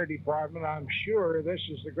fire department. I'm sure this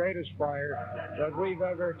is the greatest fire that we've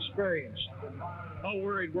ever experienced. How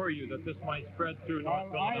worried were you that this might spread through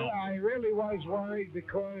North Philadelphia? I really was worried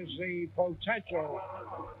because the potential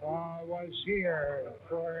was here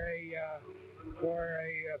for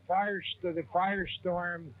the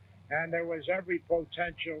firestorm, and there was every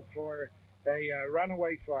potential for a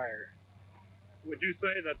runaway fire. Would you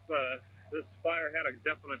say that this fire had a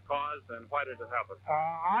definite cause, and why did it happen?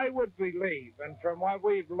 I would believe, and from what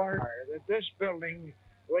we've learned, that this building,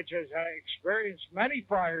 which has experienced many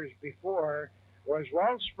fires before, was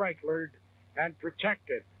well sprinklered and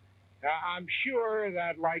protected. I'm sure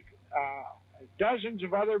that, like dozens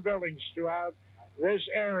of other buildings throughout this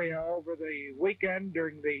area over the weekend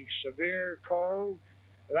during the severe cold,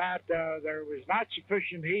 that there was not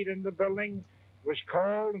sufficient heat in the building, it was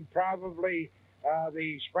cold, and probably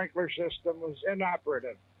the sprinkler system was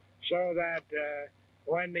inoperative. So that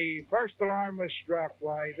when the first alarm was struck,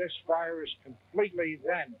 why, this fire was completely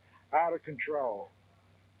then out of control.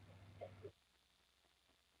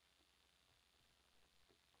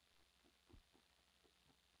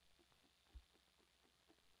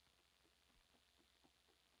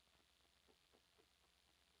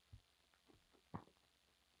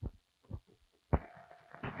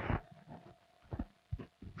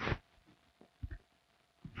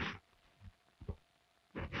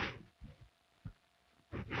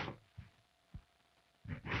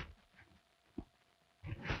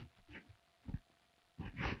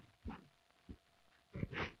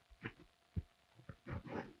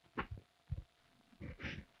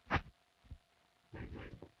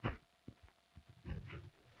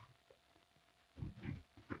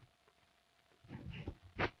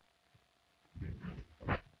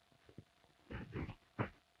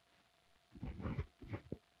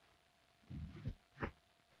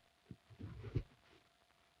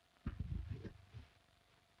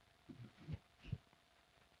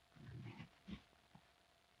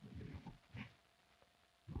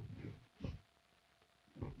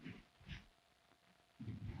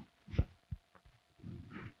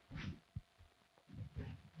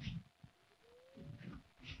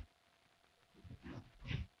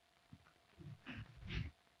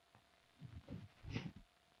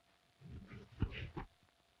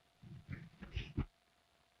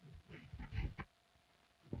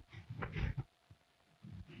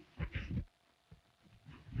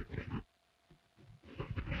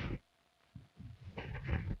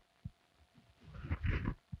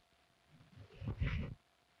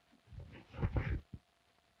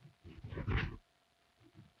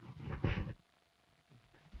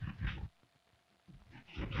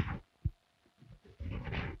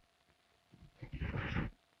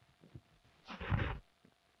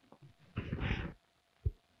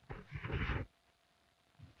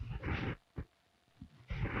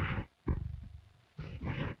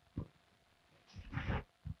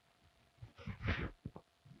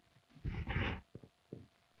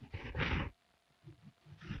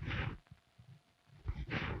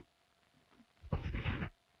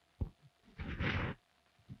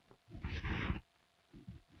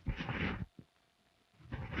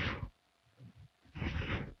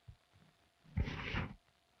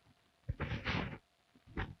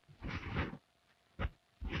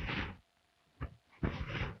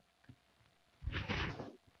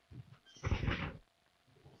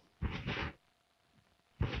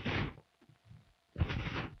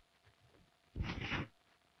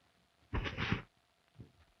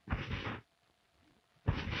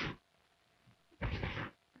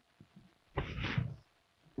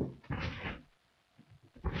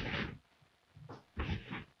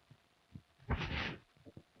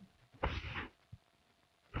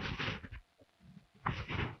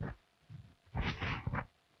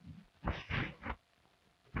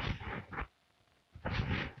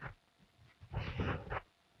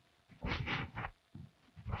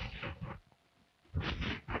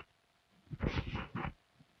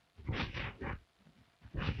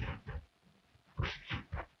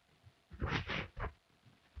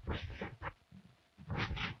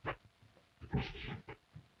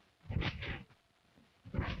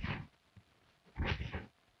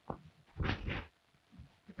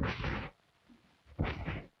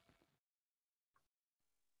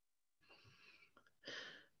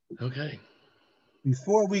 Okay.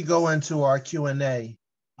 Before we go into our Q&A,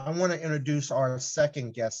 I want to introduce our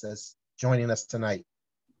second guest that's joining us tonight.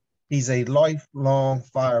 He's a lifelong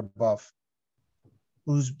fire buff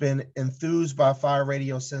who's been enthused by fire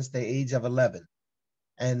radio since the age of 11.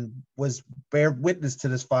 and was bear witness to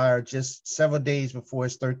this fire just several days before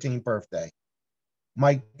his 13th birthday.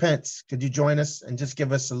 Mike Pence, could you join us and just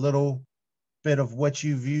give us a little bit of what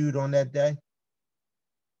you viewed on that day?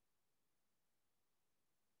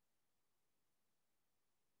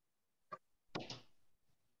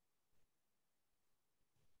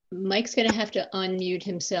 Mike's going to have to unmute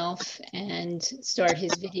himself and start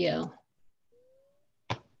his video.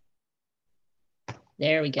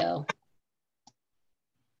 There we go.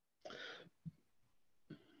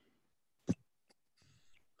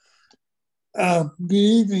 Good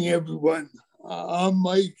evening, everyone. I'm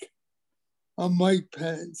Mike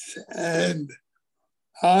Pence, and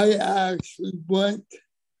I actually went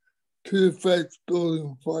to the Fretz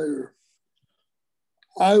building fire.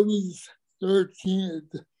 I was 13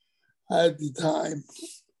 at the time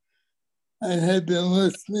and had been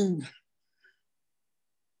listening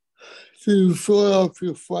to the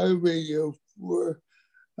Philadelphia Fire Radio for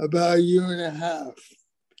about a year and a half.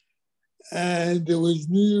 And it was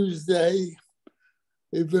New Year's Day,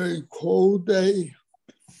 a very cold day,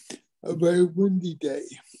 a very windy day.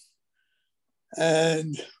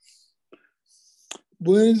 And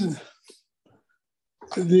when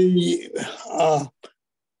the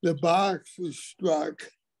box was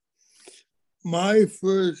struck, my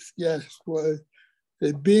first guess was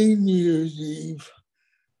that being New Year's Eve,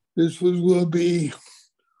 this was going to be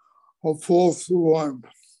a false alarm.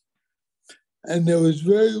 And there was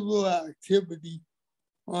very little activity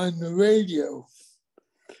on the radio.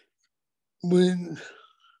 When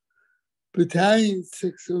Battalion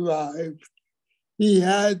 6 arrived, he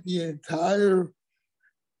had the entire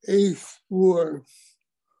 8th floor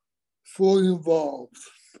fully involved,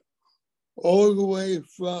 all the way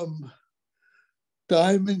from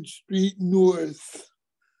Diamond Street North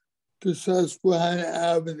to Susquehanna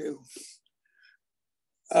Avenue.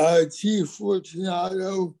 Chief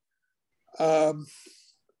Fortunato didn't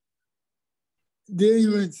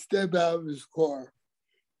even step out of his car.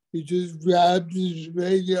 He just grabbed his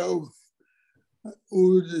radio,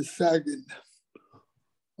 ordered a second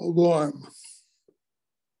alarm.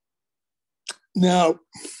 Now,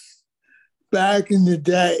 back in the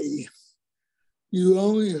day, you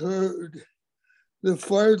only heard the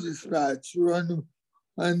fire dispatcher on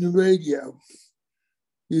the radio.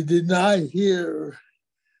 You did not hear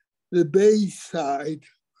the base side,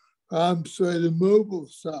 the mobile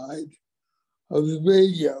side of the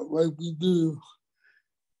radio like we do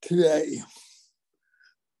today.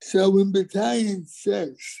 So when Battalion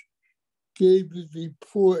 6 gave his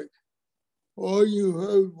report, all you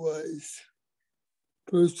heard was,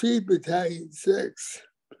 proceed Battalion 6,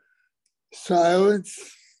 silence,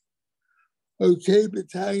 okay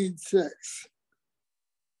Battalion 6,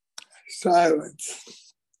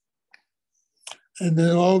 silence. And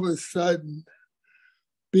then all of a sudden,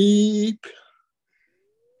 beep,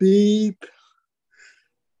 beep,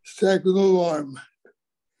 second alarm.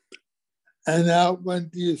 And out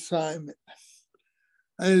went the assignment.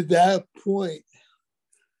 And at that point,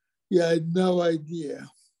 you had no idea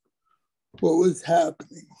what was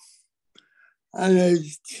happening. And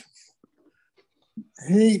as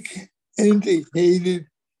Hank indicated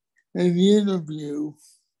in the interview,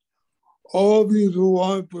 all these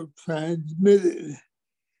alarms were transmitted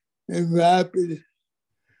in rapid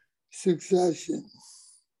succession.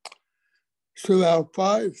 So about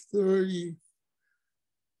 5:30,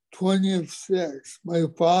 20:06, my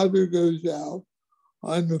father goes out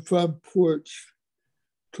on the front porch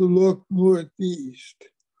to look northeast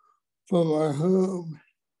from our home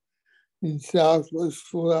in Southwest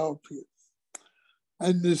Philadelphia.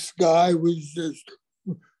 And the sky was just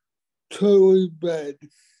totally red.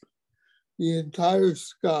 The entire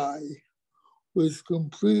sky was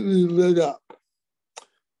completely lit up.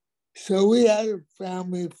 So we had a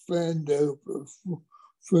family friend over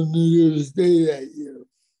for New Year's Day that year.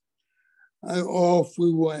 And off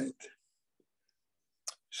we went.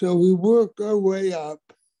 So we worked our way up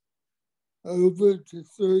over to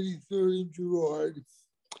 33rd and Girard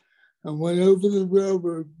and went over the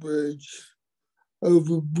railroad bridge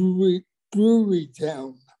over Brewery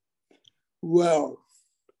Town. Well,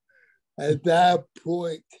 at that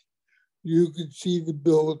point, you could see the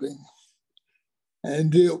building,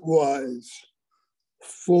 and it was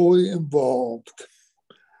fully involved.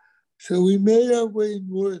 So we made our way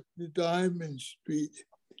north to Diamond Street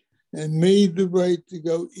and made the right to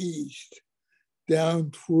go east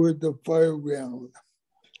down toward the fireground.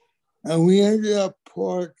 And we ended up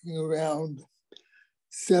parking around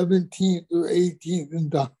 17th or 18th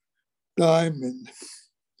and Diamond.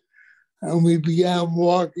 And we began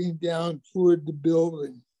walking down toward the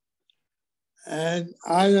building. And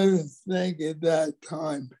I don't think at that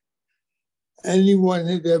time anyone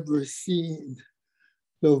had ever seen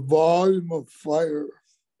the volume of fire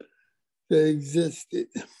that existed.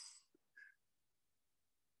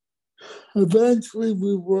 Eventually,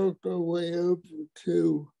 we worked our way over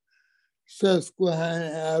to Susquehanna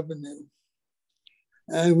Avenue,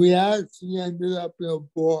 and we actually ended up in a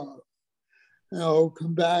bar. And I'll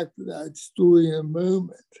come back to that story in a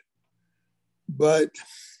moment. But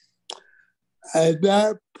at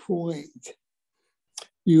that point,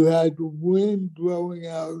 you had the wind blowing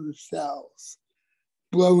out of the south,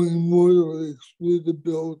 blowing literally through the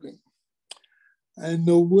building. And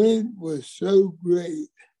the wind was so great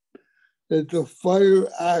that the fire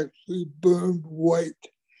actually burned white.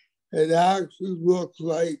 It actually looked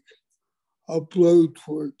like a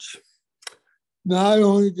blowtorch. Not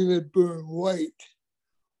only did it burn white,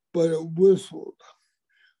 but it whistled,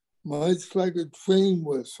 much like a train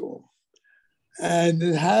whistle. And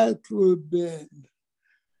it had to have been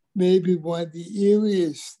maybe one of the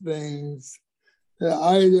eeriest things that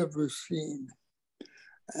I'd ever seen.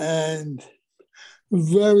 And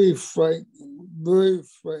very frightening, very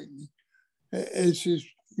frightening. It's just,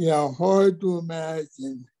 hard to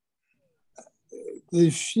imagine the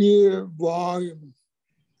sheer volume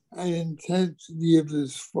and intensity of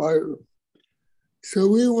this fire. So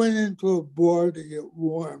we went into a bar to get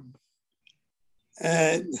warm.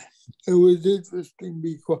 And it was interesting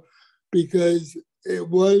because it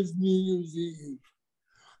was New Year's Eve.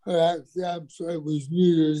 Or actually, I'm sorry, it was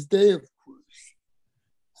New Year's Day, of course.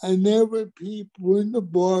 And there were people in the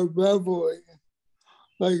bar reveling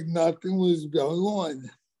like nothing was going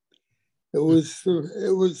on. It was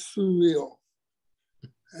surreal.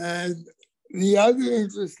 And the other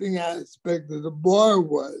interesting aspect of the bar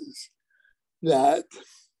was that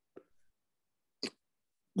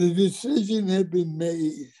the decision had been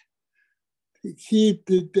made to keep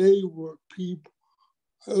the day work people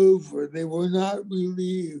over. They were not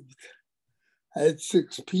relieved at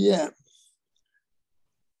 6 p.m.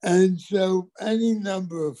 And so any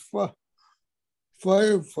number of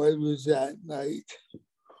firefighters that night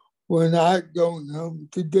were not going home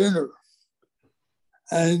to dinner.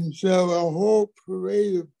 And so a whole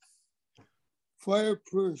parade of fire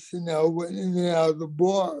personnel went in and out of the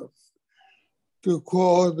bar to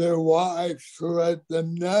call their wives to let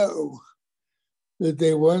them know that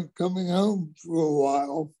they weren't coming home for a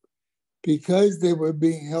while because they were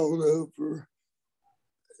being held over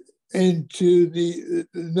into the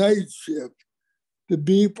night shift. The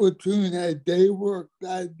B platoon had day work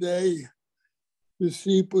that day. The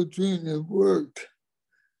C platoon had worked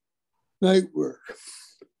night work.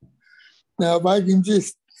 Now, if I can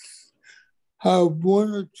just have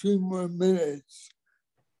 1 or 2 more minutes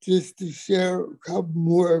just to share a couple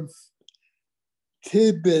more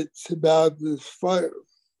tidbits about this fire.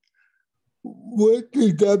 What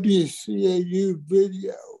the WCAU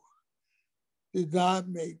video did not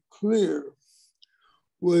make clear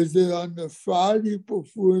was that on the Friday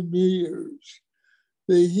before New Year's,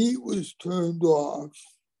 the heat was turned off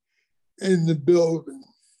in the building.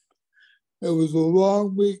 It was a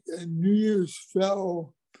long week, and New Year's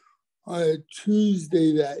fell on a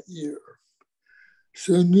Tuesday that year.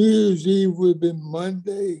 So New Year's Eve would have been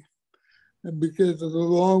Monday, and because of the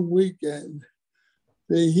long weekend,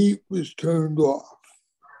 the heat was turned off.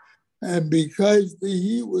 And because the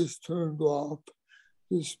heat was turned off,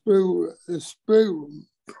 the sprinkler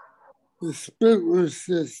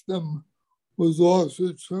system was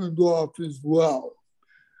also turned off as well.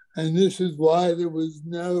 And this is why there was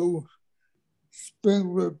no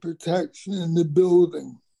sprinkler protection in the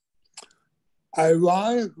building.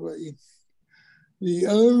 Ironically, the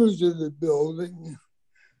owners of the building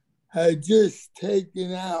had just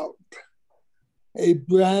taken out a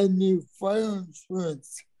brand new fire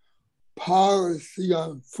insurance policy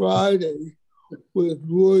on Friday with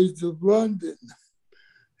Lloyd's of London.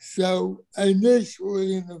 So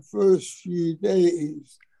initially in the first few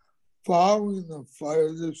days following the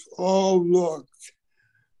fire, this all looked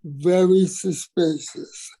very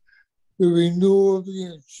suspicious. The renewal of the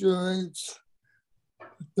insurance,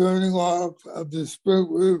 turning off of the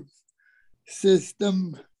sprinkler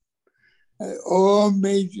system, all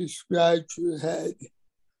made you scratch your head.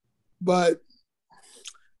 But,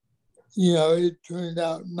 it turned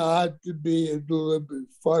out not to be a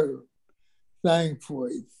deliberate fire,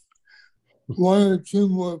 thankfully. 1 or 2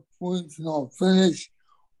 more points and I'll finish.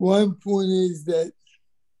 One point is that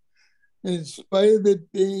in spite of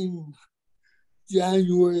it being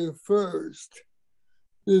January 1st,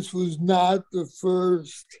 this was not the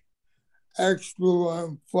first extra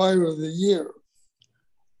alarm fire of the year.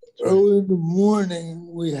 Early in the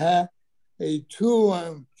morning, we had a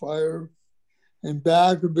two-alarm fire in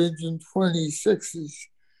back of Engine 26's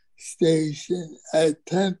station at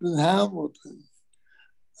 10th and Hamilton.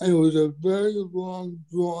 And it was a very long,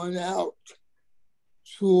 drawn-out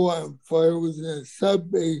two-alarm fire. It was in a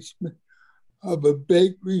sub-basement of a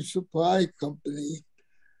bakery supply company,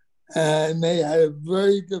 and they had a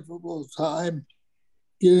very difficult time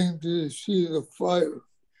getting to the scene of the fire.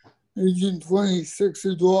 Engine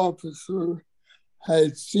 26's officer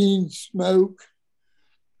had seen smoke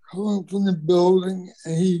coming from the building,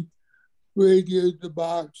 and he radioed the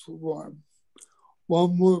box alarm.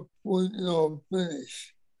 One more point and I'll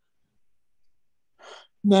finish.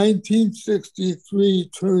 1963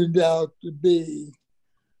 turned out to be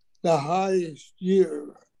the highest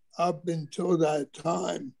year up until that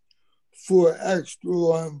time for extra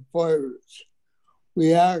alarm fires.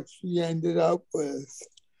 We actually ended up with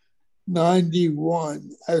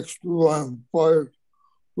 91 extra alarm fires,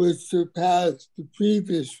 which surpassed the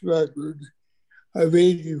previous record of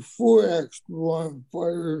 84 extra alarm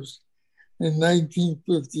fires in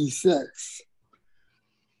 1956.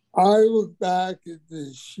 I look back at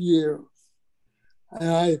this year,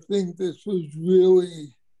 and I think this was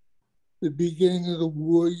really the beginning of the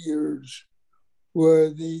war years, where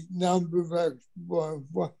the number of extra alarm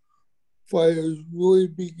fires really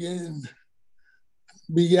began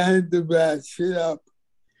to ratchet up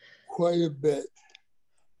quite a bit.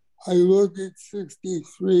 I look at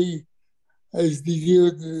 63 as the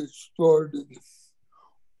year that it started.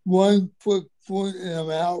 One quick point and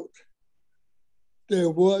I'm out. There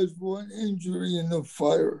was one injury in the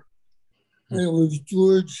fire, and it was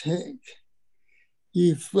George Hink.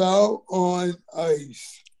 He fell on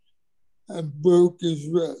ice and broke his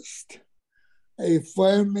wrist. A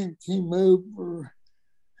fireman came over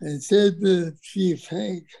and said to Chief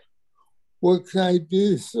Hink, "What can I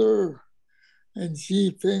do, sir?" And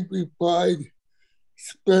Chief Hink replied,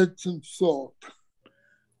 "Spread some salt."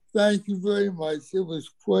 Thank you very much. It was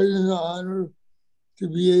quite an honor to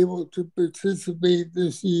be able to participate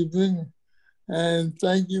this evening, and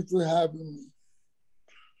thank you for having me.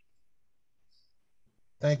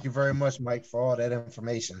 Thank you very much, Mike, for all that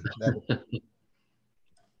information.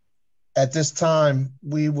 At this time,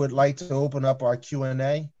 we would like to open up our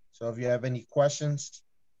Q&A. So if you have any questions,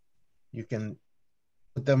 you can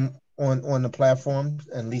put them on the platform,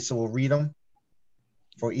 and Lisa will read them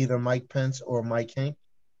for either Mike Pence or Mike Hink.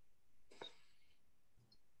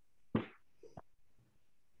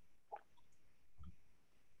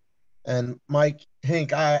 And Mike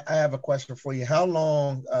Hink, I have a question for you. How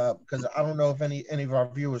long, because I don't know if any of our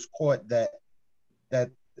viewers caught that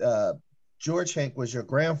George Hink was your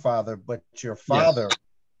grandfather, but your father.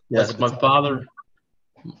 Yes, my father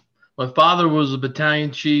was a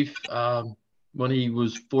battalion chief when he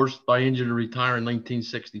was forced by injury to retire in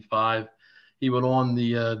 1965. He went on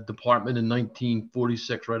the department in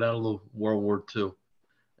 1946, right out of the World War II.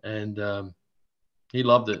 And he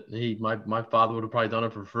loved it. My father would have probably done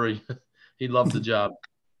it for free. He loved the job.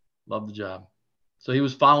 Loved the job. So he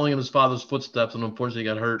was following in his father's footsteps, and unfortunately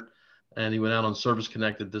got hurt, and he went out on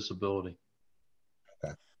service-connected disability.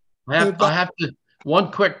 Okay. I have to,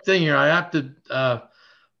 one quick thing here. I have to,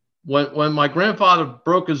 when my grandfather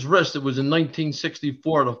broke his wrist, it was in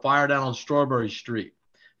 1964 at a fire down on Strawberry Street.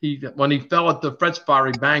 When he fell at the Fretz fire,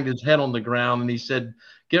 he banged his head on the ground, and he said,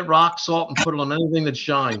 "Get rock salt and put it on anything that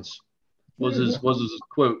shines." Was his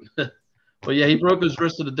quote. But yeah, he broke his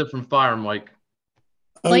wrist at a different fire, Mike.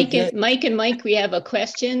 Mike and Mike, we have a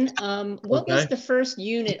question. What was the first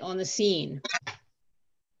unit on the scene?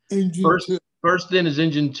 First in is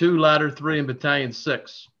Engine 2, Ladder 3, and Battalion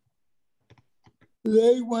 6.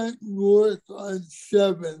 They went north on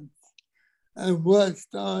 7th and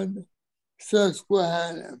west on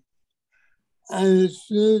Susquehanna. And as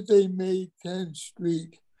soon as they made 10th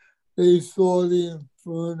Street, they saw the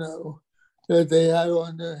inferno that they had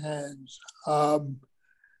on their hands.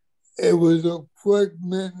 It was a quick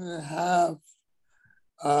minute and a half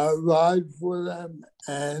ride for them,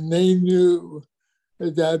 and they knew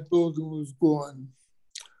that that building was gone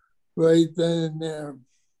right then and there.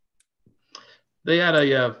 They had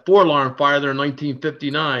a 4-alarm fire there in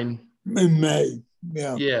 1959. In May,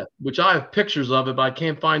 yeah. Yeah, which I have pictures of it, but I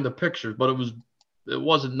can't find the pictures. But it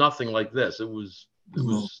wasn't nothing like this. It was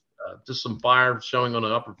just some fire showing on the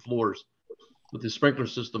upper floors, but the sprinkler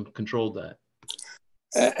system controlled that.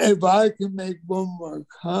 If I can make one more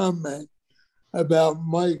comment about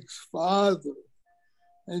Mike's father,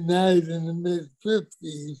 and that is in the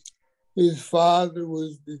mid-50s, his father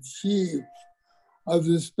was the chief of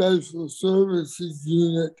the Special Services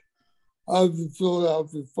Unit of the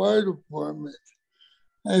Philadelphia Fire Department.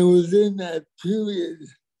 And it was in that period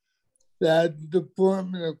that the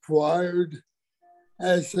department acquired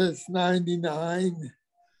SS-99,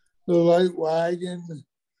 the light wagon,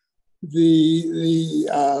 the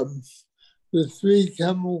 3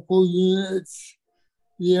 chemical units,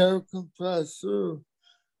 the air compressor,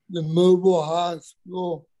 the mobile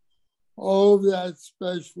hospital. All of that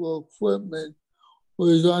special equipment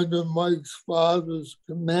was under Mike's father's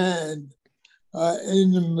command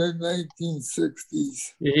in the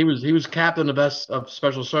mid-1960s. Yeah, he was captain of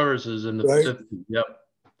special services in the Right. 50s. Yep.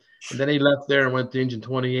 And then he left there and went to Engine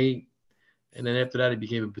 28. And then after that, he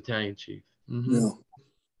became a battalion chief. Yeah.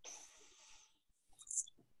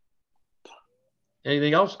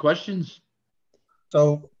 Anything else? Questions?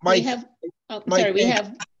 So, Mike,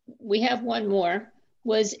 we have one more.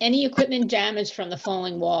 Was any equipment damaged from the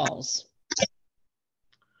falling walls?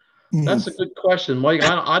 That's a good question, Mike.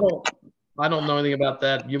 I don't know anything about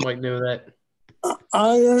that. You might know that.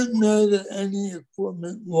 I don't know that any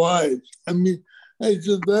equipment was. I mean, it's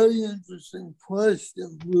a very interesting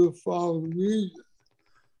question for the following reason.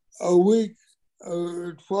 A week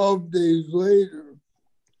or 12 days later,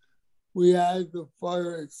 we had the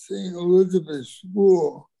fire at St. Elizabeth's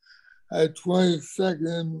School at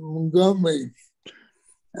 22nd and Montgomery.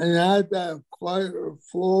 And at that fire,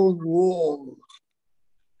 falling walls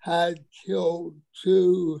had killed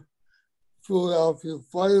 2 Philadelphia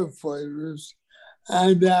firefighters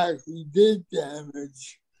and actually did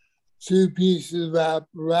damage 2 pieces of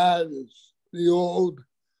apparatus. The old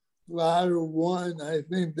ladder 1, I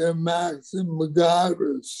think they're Max and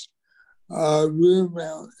MacGyver's rear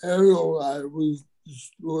mount aerial ladder was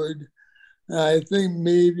destroyed. And I think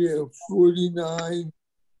maybe a 49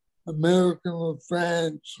 American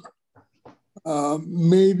LaFrance.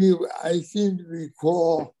 Maybe I seem to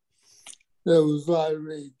recall there was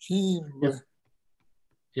ladder 18. Yeah,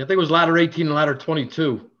 I think it was ladder 18 and ladder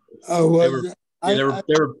 22. Oh, they were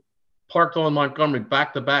parked on Montgomery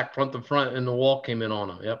back to back, front to front, and the wall came in on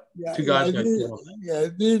them. Yep. Yeah, 2 guys got killed. Yeah,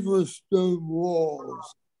 these were stone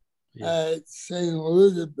walls at St.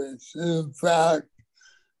 Elizabeth's. And in fact,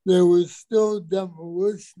 there was still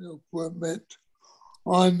demolition equipment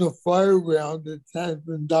on the fire ground at 10th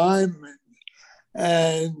and Diamond.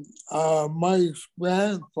 And Mike's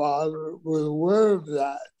grandfather was aware of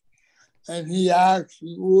that. And he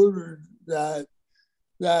actually ordered that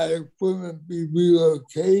equipment be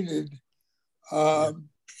relocated to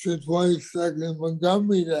 22nd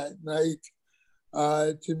Montgomery that night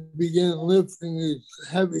to begin lifting this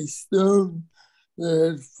heavy stone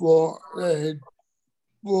that had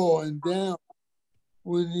fallen down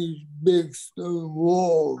when these big stone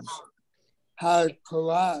walls had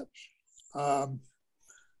collapsed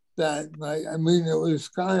that night. I mean, it was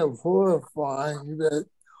kind of horrifying that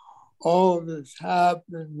all of this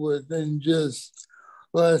happened within just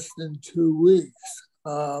less than 2 weeks.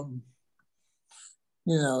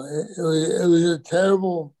 You know, it was a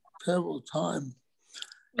terrible, terrible time.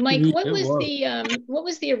 Mike, what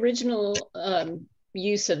was the original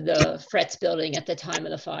use of the Fretz building at the time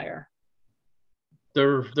of the fire?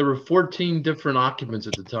 There were 14 different occupants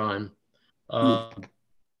at the time. I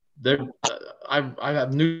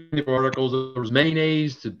have newspaper articles. There was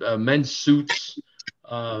mayonnaise to men's suits.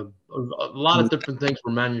 A lot of different things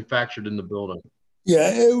were manufactured in the building.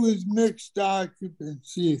 Yeah, it was mixed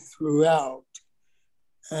occupancy throughout.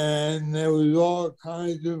 And there was all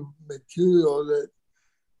kinds of material that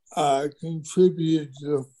contributed to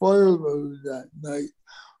the fire load that night.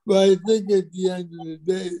 But I think at the end of the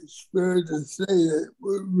day, it's fair to say that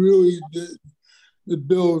what really did the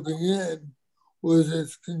building in was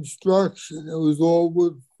its construction. It was all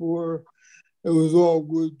wood floor, it was all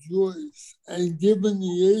wood joists. And given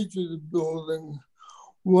the age of the building,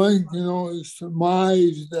 one can only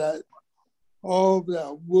surmise that all of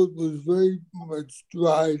that wood was very much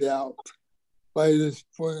dried out by this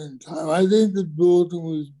point in time. I think the building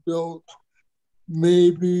was built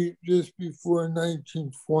maybe just before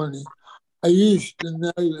 1920. I used to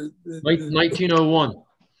know that. 1901.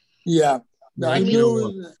 Yeah.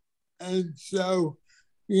 1901. And so,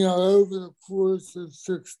 you know, over the course of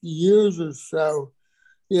 60 years or so,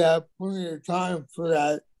 you have plenty of time for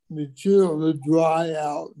that material to dry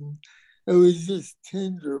out. And it was just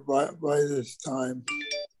tinder by this time.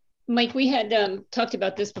 Mike, we had talked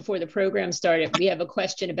about this before the program started. We have a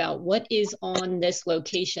question about what is on this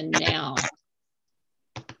location now.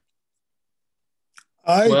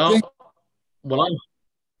 Go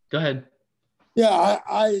ahead. Yeah,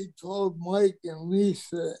 I told Mike and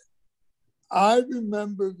Lisa, I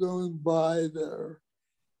remember going by there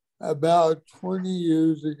about 20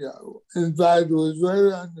 years ago. In fact, it was right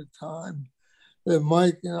around the time that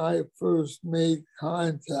Mike and I first made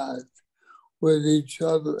contact with each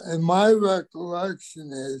other. And my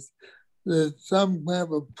recollection is that some kind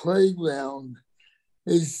of a playground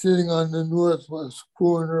is sitting on the northwest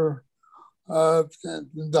corner of 10th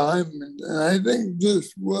and Diamond. And I think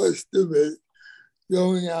just west of it,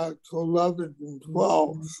 going out to 11th and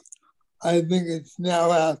 12th, I think it's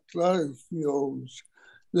now athletic fields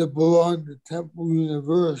that belong to Temple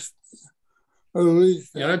University. Or at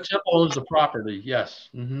least Yeah, Temple owns the property, yes.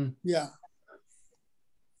 Mm-hmm. Yeah.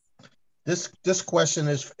 This question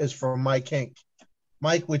is for Mike Hink.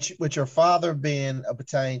 Mike, with your father being a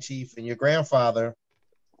battalion chief and your grandfather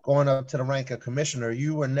going up to the rank of commissioner,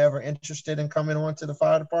 you were never interested in coming on to the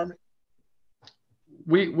fire department?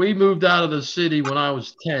 We moved out of the city when I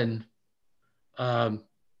was 10. And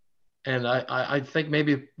I think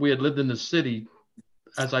maybe if we had lived in the city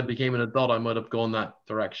as I became an adult, I might have gone that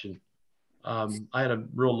direction. I had a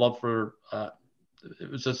real love for, it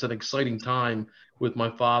was just an exciting time with my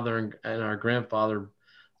father and our grandfather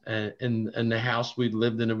in the house we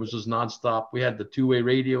lived in. It was just nonstop. We had the two-way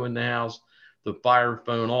radio in the house, the fire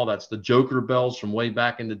phone, all that's the Joker bells from way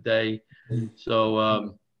back in the day.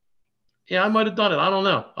 So, yeah, I might have done it. I don't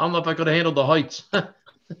know. I don't know if I could have handled the heights.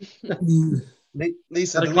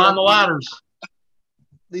 Lisa, climb the ladders.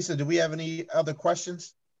 Lisa, do we have any other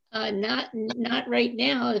questions? Not right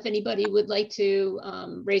now. If anybody would like to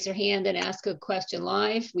raise their hand and ask a question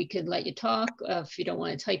live, we could let you talk. If you don't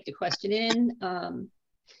want to type the question in,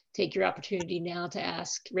 take your opportunity now to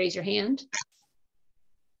ask, raise your hand.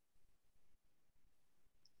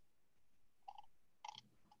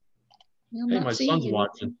 Hey, my son's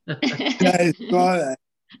watching.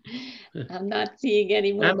 I'm not seeing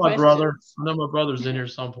any more and my questions. brother. I know my brother's in here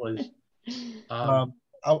someplace. I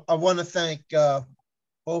want to thank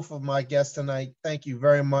both of my guests tonight. Thank you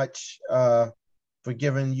very much for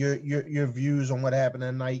giving your views on what happened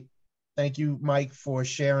tonight. Thank you, Mike, for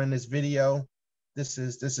sharing this video. This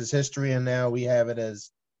is history, and now we have it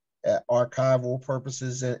as archival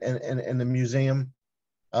purposes in the museum.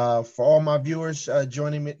 For all my viewers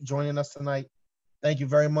joining us tonight, thank you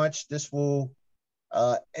very much. This will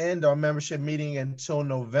end our membership meeting until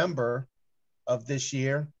November of this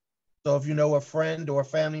year. So if you know a friend or a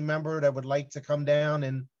family member that would like to come down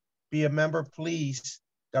and be a member, please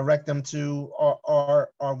direct them to our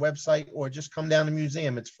website or just come down to the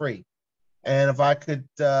museum. It's free. And if I could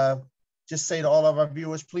just say to all of our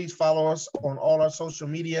viewers, please follow us on all our social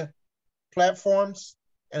media platforms.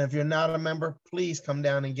 And if you're not a member, please come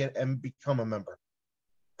down and become a member.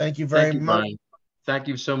 Thank you very much. Brian. Thank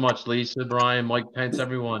you so much, Lisa, Brian, Mike Pence,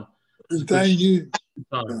 everyone. Thank you.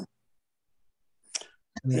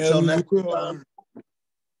 Until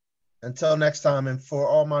next time, and for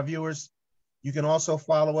all my viewers, you can also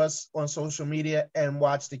follow us on social media and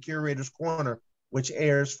watch the Curator's Corner, which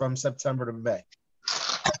airs from September to May.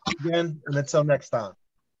 Again, and until next time.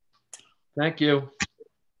 Thank you.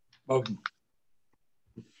 Welcome.